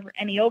don't deliver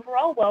any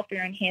overall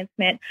welfare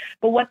enhancement.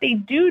 But what they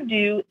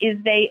do is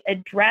they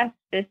address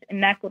this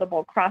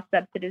inequitable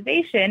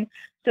cross-subsidization.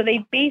 So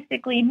they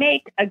basically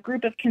make a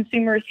group of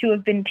consumers who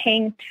have been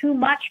paying too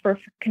much for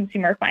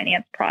consumer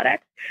finance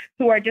products,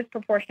 who are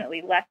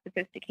disproportionately less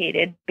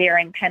sophisticated,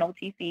 bearing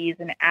penalty fees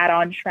and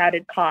add-on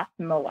shrouded costs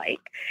and the like,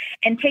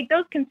 and take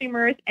those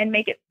consumers and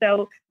make it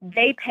so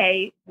they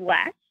pay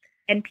less,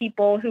 and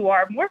people who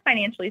are more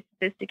financially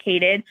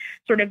sophisticated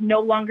sort of no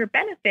longer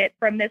benefit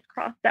from this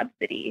cross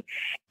subsidy.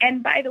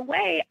 And by the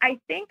way, I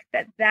think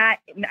that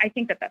that's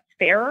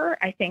fairer.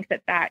 I think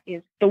that that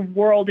is the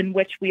world in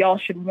which we all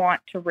should want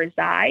to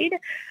reside.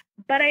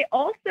 But I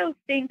also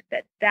think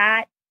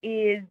that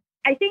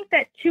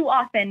too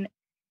often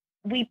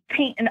we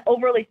paint an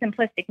overly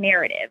simplistic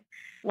narrative.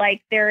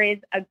 Like there is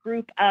a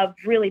group of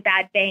really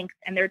bad banks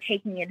and they're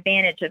taking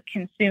advantage of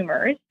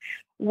consumers,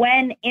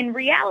 when in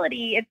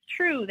reality, it's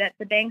true that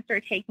the banks are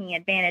taking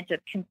advantage of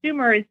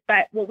consumers.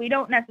 But what we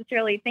don't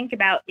necessarily think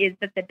about is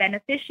that the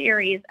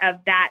beneficiaries of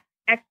that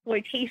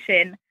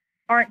exploitation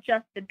aren't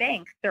just the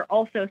banks, they're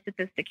also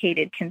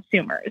sophisticated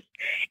consumers.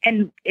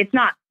 And it's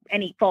not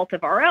any fault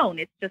of our own.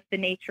 It's just the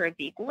nature of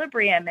the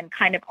equilibrium, and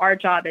kind of our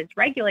job as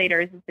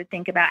regulators is to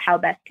think about how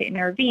best to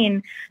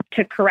intervene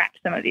to correct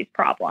some of these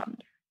problems.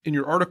 In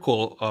your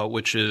article,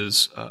 which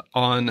is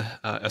on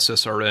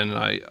SSRN, and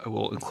I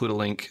will include a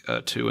link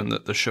to in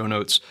the show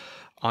notes,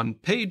 on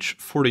page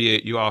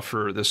 48, you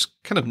offer this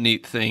kind of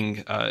neat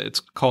thing.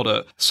 It's called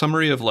a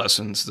summary of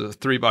lessons, the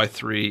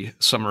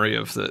 3x3 summary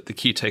of the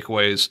key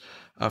takeaways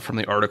from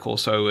the article.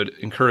 So I would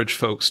encourage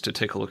folks to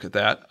take a look at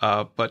that.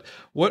 But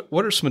what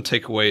are some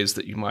takeaways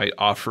that you might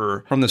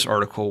offer from this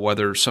article,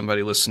 whether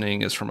somebody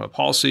listening is from a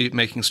policy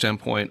making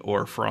standpoint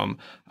or from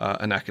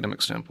an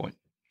academic standpoint?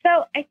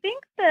 So I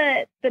think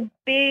the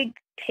big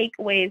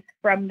takeaways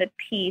from the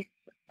piece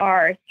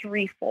are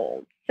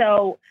threefold.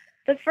 So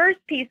the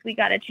first piece we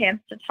got a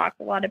chance to talk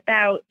a lot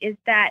about is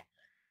that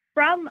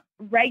from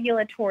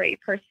regulatory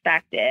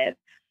perspective,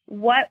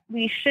 what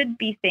we should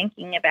be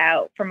thinking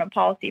about from a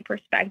policy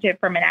perspective,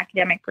 from an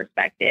academic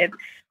perspective,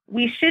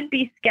 we should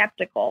be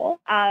skeptical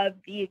of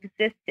the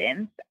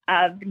existence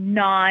of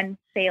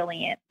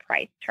non-salient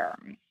price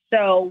terms.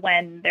 So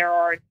when there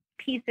are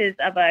pieces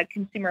of a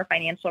consumer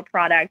financial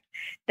product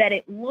that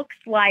it looks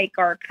like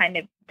are kind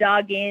of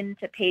dug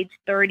into page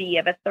 30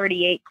 of a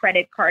 38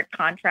 credit card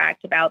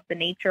contract about the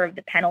nature of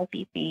the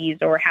penalty fees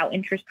or how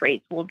interest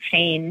rates will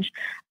change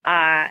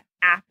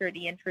after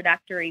the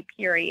introductory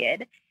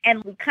period.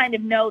 And we kind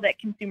of know that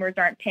consumers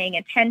aren't paying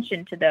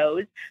attention to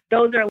those.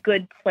 Those are a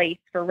good place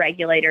for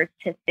regulators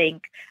to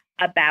think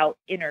about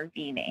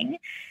intervening.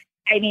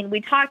 I mean, we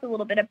talked a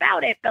little bit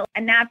about it, but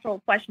a natural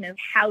question is,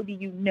 how do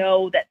you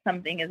know that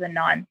something is a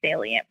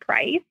non-salient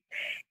price?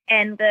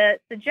 And the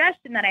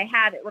suggestion that I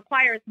have, it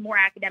requires more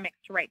academics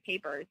to write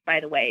papers, by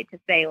the way, to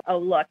say, oh,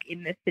 look,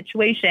 in this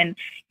situation,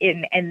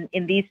 in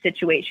these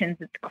situations,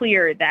 it's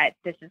clear that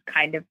this is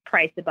kind of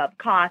price above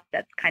cost.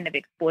 That's kind of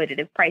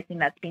exploitative pricing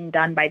that's being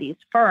done by these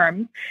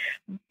firms.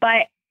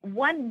 But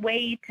one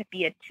way to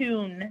be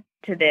attuned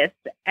to this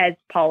as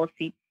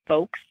policy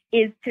folks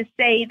is to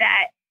say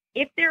that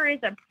if there is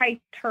a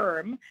price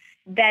term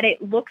that it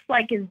looks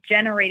like is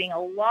generating a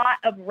lot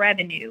of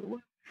revenue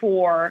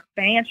for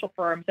financial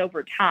firms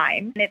over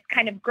time, and it's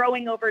kind of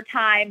growing over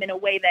time in a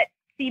way that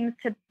seems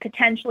to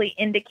potentially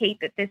indicate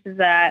that this is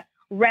a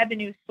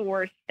revenue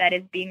source that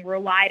is being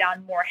relied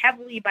on more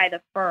heavily by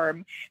the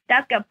firm,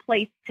 that's a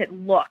place to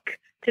look,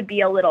 to be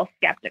a little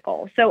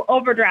skeptical. So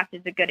overdraft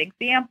is a good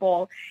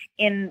example.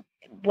 In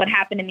what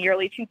happened in the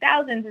early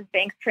 2000s is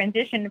banks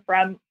transitioned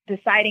from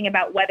deciding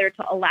about whether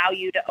to allow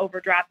you to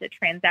overdraft a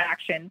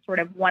transaction sort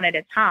of one at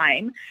a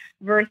time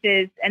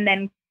versus, and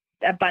then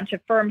a bunch of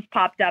firms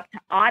popped up to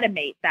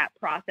automate that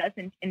process,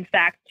 and in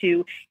fact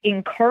to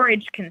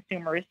encourage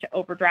consumers to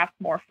overdraft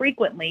more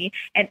frequently,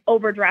 and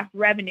overdraft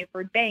revenue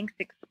for banks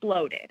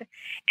exploded.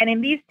 And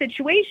in these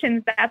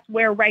situations, that's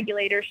where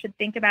regulators should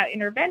think about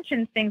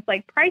interventions, things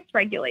like price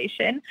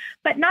regulation,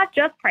 but not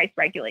just price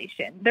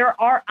regulation. There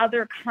are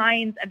other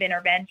kinds of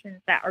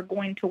interventions that are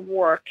going to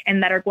work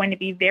and that are going to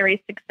be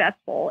very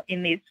successful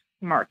in these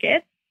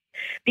markets,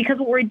 because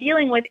what we're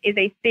dealing with is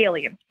a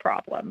salience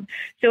problem.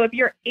 So if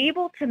you're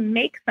able to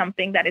make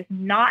something that is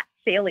not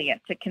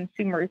salient to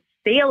consumers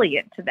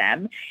salient to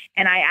them,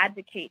 and I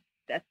advocate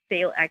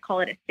I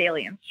call it a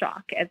salience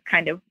shock as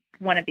kind of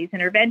one of these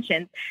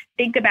interventions.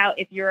 Think about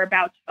if you're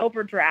about to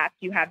overdraft,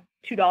 you have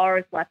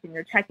 $2 left in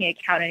your checking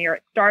account and you're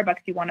at Starbucks,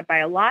 you want to buy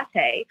a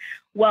latte.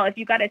 Well, if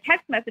you got a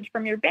text message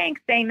from your bank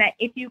saying that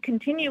if you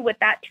continue with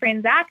that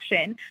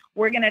transaction,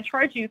 we're going to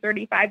charge you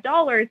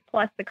 $35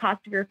 plus the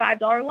cost of your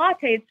 $5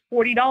 latte, it's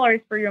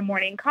 $40 for your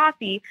morning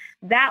coffee,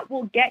 that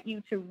will get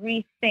you to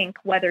rethink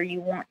whether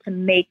you want to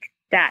make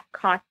that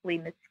costly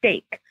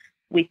mistake,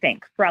 we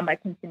think, from a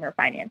consumer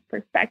finance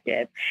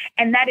perspective.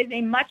 And that is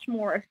a much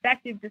more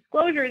effective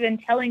disclosure than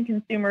telling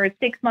consumers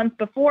 6 months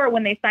before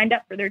when they signed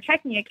up for their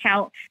checking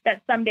account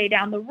that someday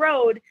down the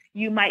road,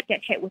 you might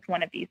get hit with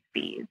one of these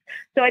fees.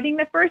 So I think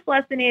the first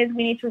lesson is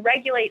we need to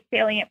regulate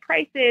salient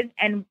prices.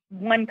 And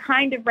one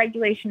kind of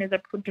regulation is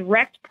a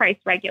direct price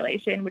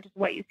regulation, which is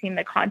what you see in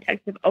the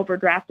context of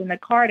overdraft and the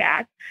Card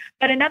Act.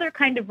 But another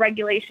kind of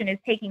regulation is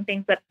taking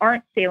things that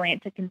aren't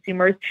salient to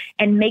consumers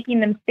and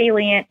making them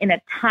salient in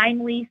a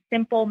timely,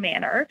 simple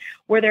manner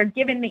where they're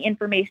given the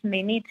information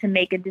they need to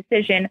make a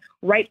decision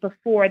right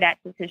before that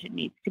decision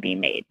needs to be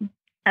made.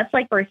 That's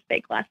my first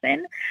big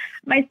lesson.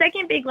 My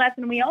second big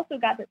lesson we also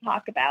got to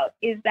talk about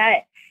is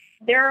that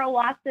there are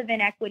lots of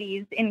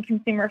inequities in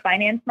consumer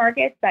finance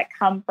markets that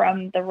come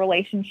from the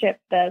relationship,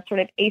 the sort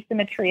of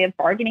asymmetry of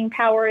bargaining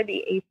power,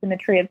 the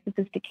asymmetry of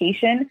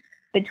sophistication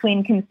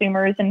between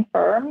consumers and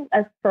firms.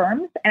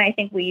 And I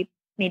think we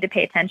need to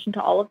pay attention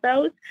to all of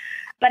those.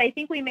 But I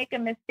think we make a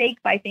mistake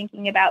by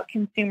thinking about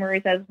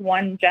consumers as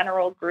one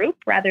general group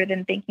rather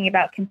than thinking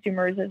about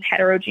consumers as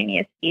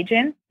heterogeneous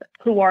agents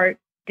who are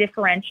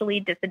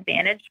differentially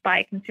disadvantaged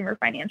by consumer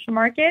financial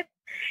markets.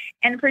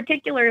 And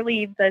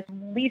particularly the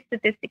least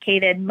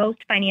sophisticated, most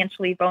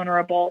financially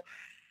vulnerable,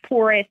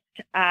 poorest,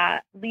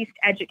 least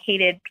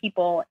educated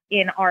people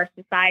in our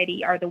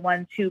society are the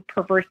ones who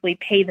perversely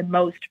pay the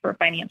most for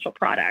financial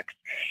products.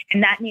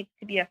 And that needs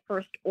to be a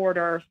first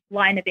order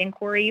line of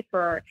inquiry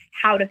for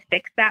how to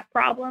fix that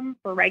problem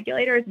for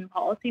regulators and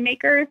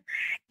policymakers.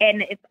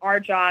 And it's our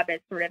job as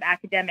sort of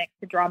academics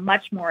to draw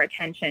much more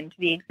attention to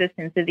the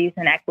existence of these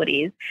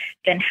inequities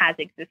than has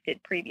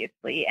existed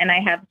previously. And I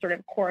have sort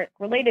of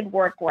related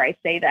work where I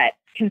say that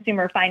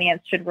consumer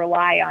finance should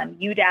rely on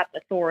UDAP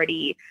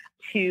authority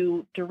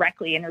to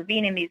directly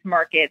intervene in these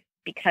markets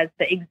because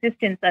the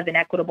existence of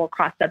inequitable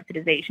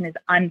cross-subsidization is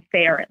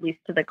unfair, at least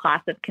to the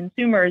class of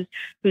consumers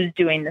who's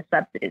doing the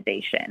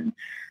subsidization.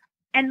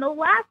 And the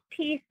last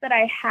piece that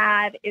I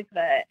have is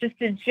just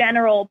a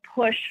general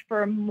push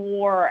for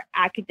more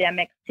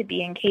academics to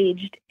be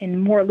engaged in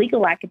more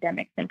legal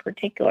academics in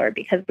particular,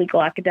 because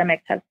legal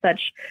academics have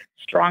such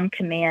strong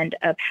command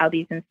of how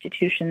these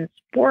institutions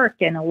work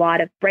and a lot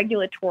of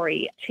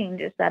regulatory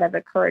changes that have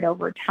occurred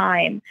over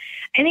time.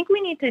 I think we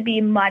need to be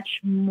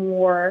much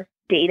more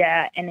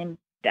data and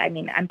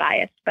I'm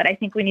biased, but I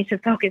think we need to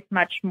focus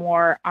much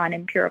more on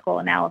empirical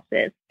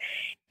analysis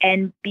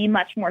and be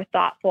much more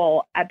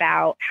thoughtful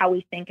about how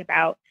we think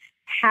about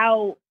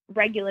how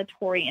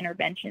regulatory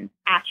interventions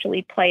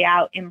actually play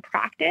out in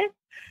practice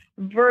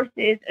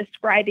versus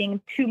ascribing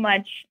too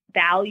much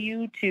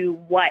value to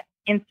what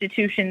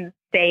institutions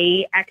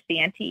say ex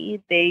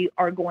ante they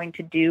are going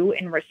to do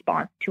in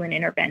response to an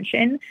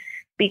intervention.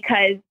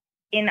 Because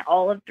in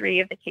all of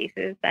three of the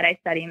cases that I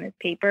study in this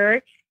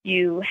paper,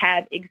 you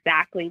have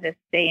exactly the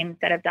same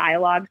set of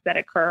dialogues that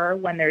occur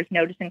when there's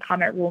notice and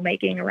comment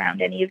rulemaking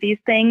around any of these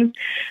things.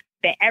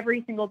 That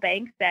every single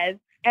bank says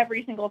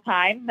every single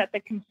time that the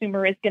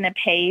consumer is going to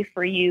pay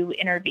for you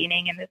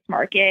intervening in this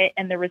market,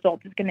 and the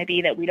result is going to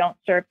be that we don't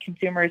serve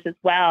consumers as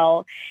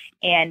well,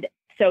 and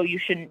so you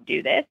shouldn't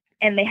do this.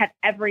 And they have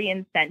every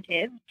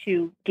incentive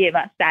to give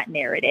us that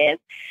narrative.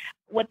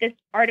 What this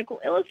article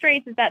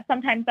illustrates is that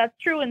sometimes that's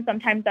true and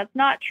sometimes that's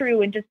not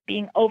true, and just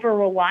being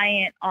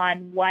over-reliant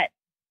on what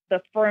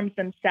the firms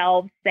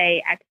themselves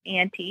say ex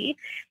ante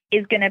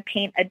is going to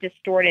paint a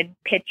distorted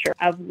picture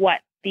of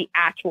what the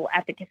actual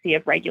efficacy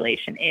of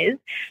regulation is.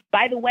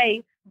 By the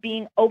way,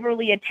 being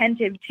overly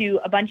attentive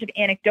to a bunch of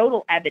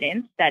anecdotal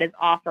evidence that is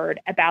offered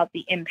about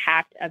the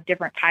impact of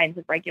different kinds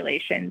of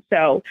regulation.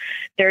 So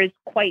there's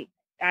quite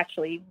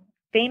actually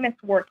famous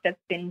work that's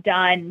been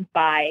done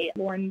by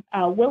Lauren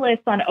Willis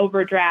on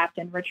overdraft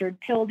and Richard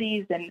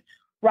Pildes and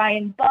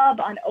Ryan Bubb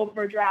on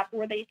overdraft,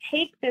 where they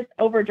take this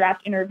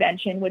overdraft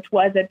intervention, which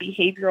was a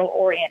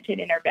behavioral-oriented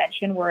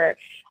intervention where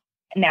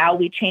now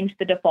we changed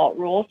the default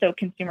rule so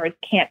consumers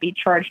can't be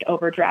charged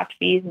overdraft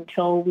fees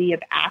until we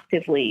have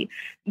actively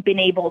been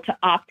able to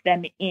opt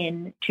them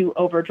in to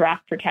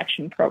overdraft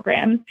protection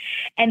programs.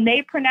 And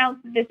they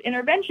pronounced this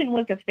intervention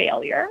was a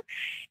failure.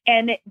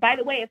 And by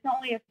the way, it's not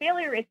only a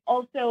failure, it's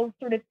also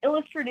sort of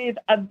illustrative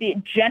of the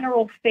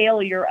general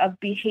failure of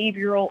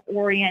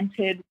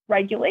behavioral-oriented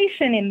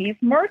regulation in these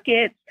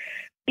markets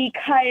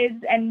because,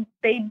 and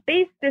they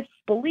base this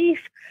belief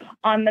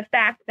on the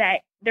fact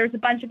that there's a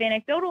bunch of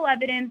anecdotal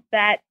evidence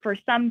that for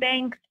some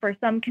banks, for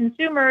some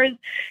consumers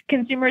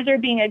are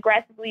being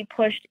aggressively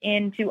pushed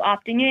into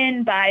opting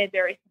in by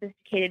very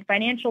sophisticated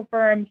financial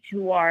firms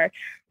who are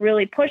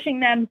really pushing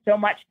them so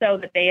much so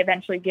that they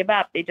eventually give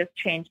up. They just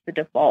change the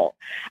default.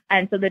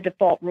 And so the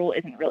default rule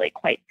isn't really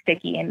quite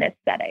sticky in this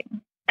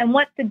setting. And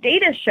what the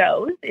data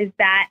shows is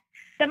that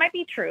might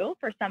be true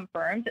for some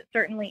firms. It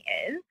certainly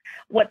is.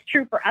 What's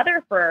true for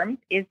other firms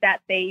is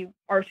that they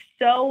are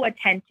so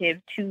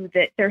attentive to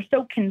that. They're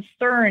so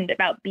concerned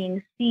about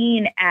being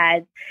seen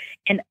as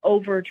an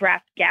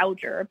overdraft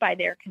gouger by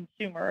their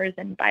consumers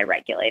and by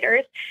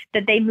regulators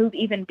that they move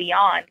even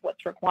beyond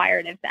what's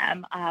required of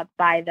them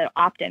by the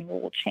opt-in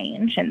rule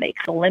change, and they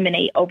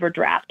eliminate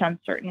overdraft on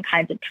certain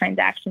kinds of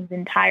transactions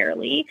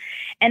entirely.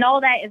 And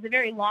all that is a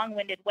very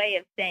long-winded way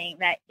of saying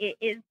that it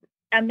is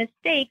a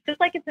mistake, just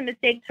like it's a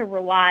mistake to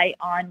rely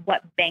on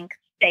what banks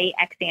say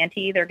ex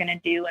ante they're going to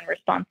do in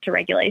response to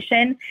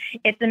regulation.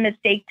 It's a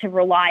mistake to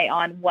rely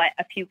on what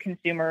a few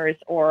consumers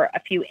or a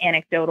few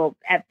anecdotal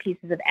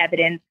pieces of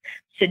evidence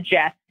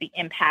suggest the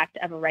impact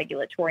of a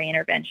regulatory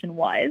intervention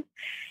was.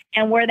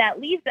 And where that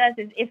leaves us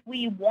is if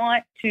we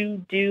want to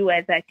do,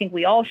 as I think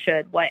we all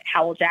should, what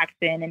Howell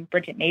Jackson and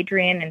Bridget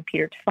Madrian and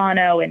Peter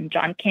Tufano and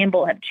John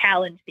Campbell have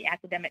challenged the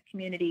academic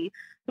community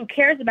who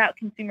cares about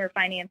consumer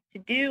finance to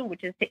do,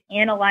 which is to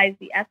analyze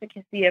the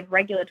efficacy of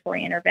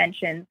regulatory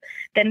interventions,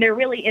 then there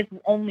really is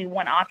only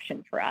one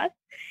option for us.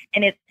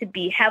 And it's to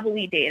be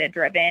heavily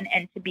data-driven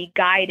and to be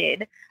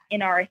guided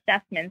in our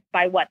assessments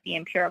by what the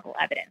empirical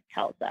evidence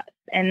tells us.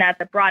 And that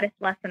the broadest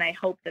lesson I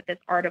hope that this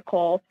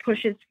article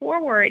pushes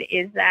forward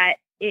is that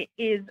it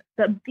is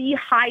the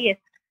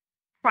highest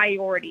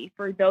priority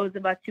for those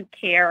of us who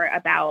care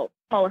about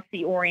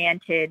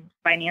policy-oriented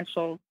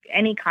financial,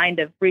 any kind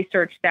of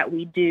research that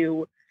we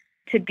do,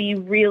 to be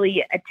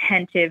really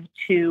attentive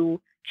to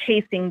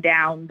chasing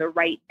down the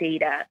right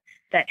data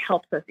that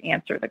helps us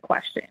answer the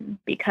question.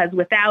 Because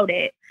without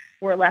it,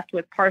 we're left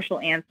with partial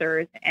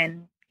answers,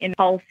 and in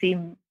policy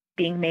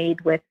being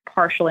made with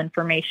partial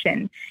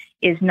information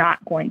is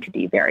not going to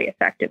be very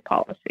effective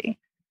policy.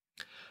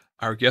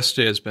 Our guest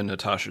today has been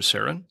Natasha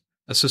Sarin,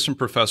 Assistant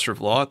Professor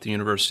of Law at the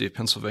University of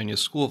Pennsylvania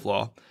School of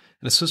Law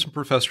and Assistant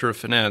Professor of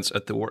Finance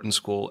at the Wharton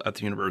School at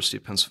the University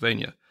of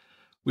Pennsylvania.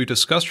 We've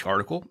discussed her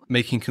article,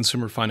 Making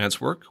Consumer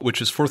Finance Work,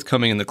 which is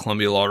forthcoming in the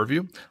Columbia Law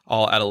Review.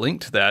 I'll add a link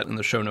to that in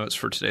the show notes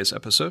for today's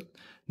episode.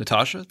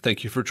 Natasha,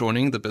 thank you for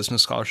joining the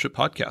Business Scholarship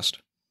Podcast.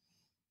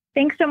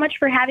 Thanks so much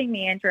for having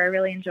me, Andrew. I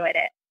really enjoyed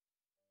it.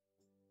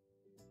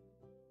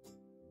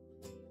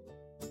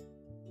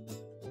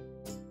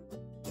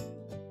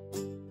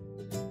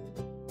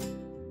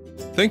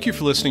 Thank you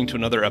for listening to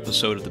another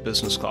episode of the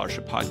Business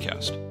Scholarship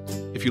Podcast.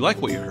 If you like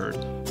what you heard,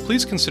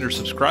 please consider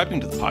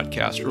subscribing to the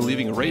podcast or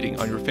leaving a rating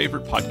on your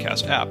favorite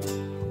podcast app,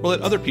 or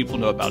let other people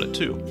know about it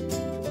too.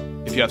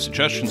 If you have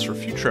suggestions for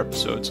future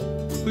episodes,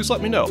 please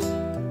let me know.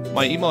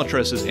 My email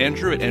address is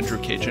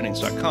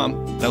andrew@andrewkjennings.com,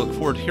 and I look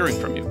forward to hearing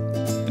from you.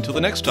 Until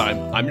the next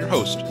time, I'm your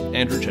host,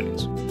 Andrew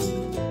Jennings.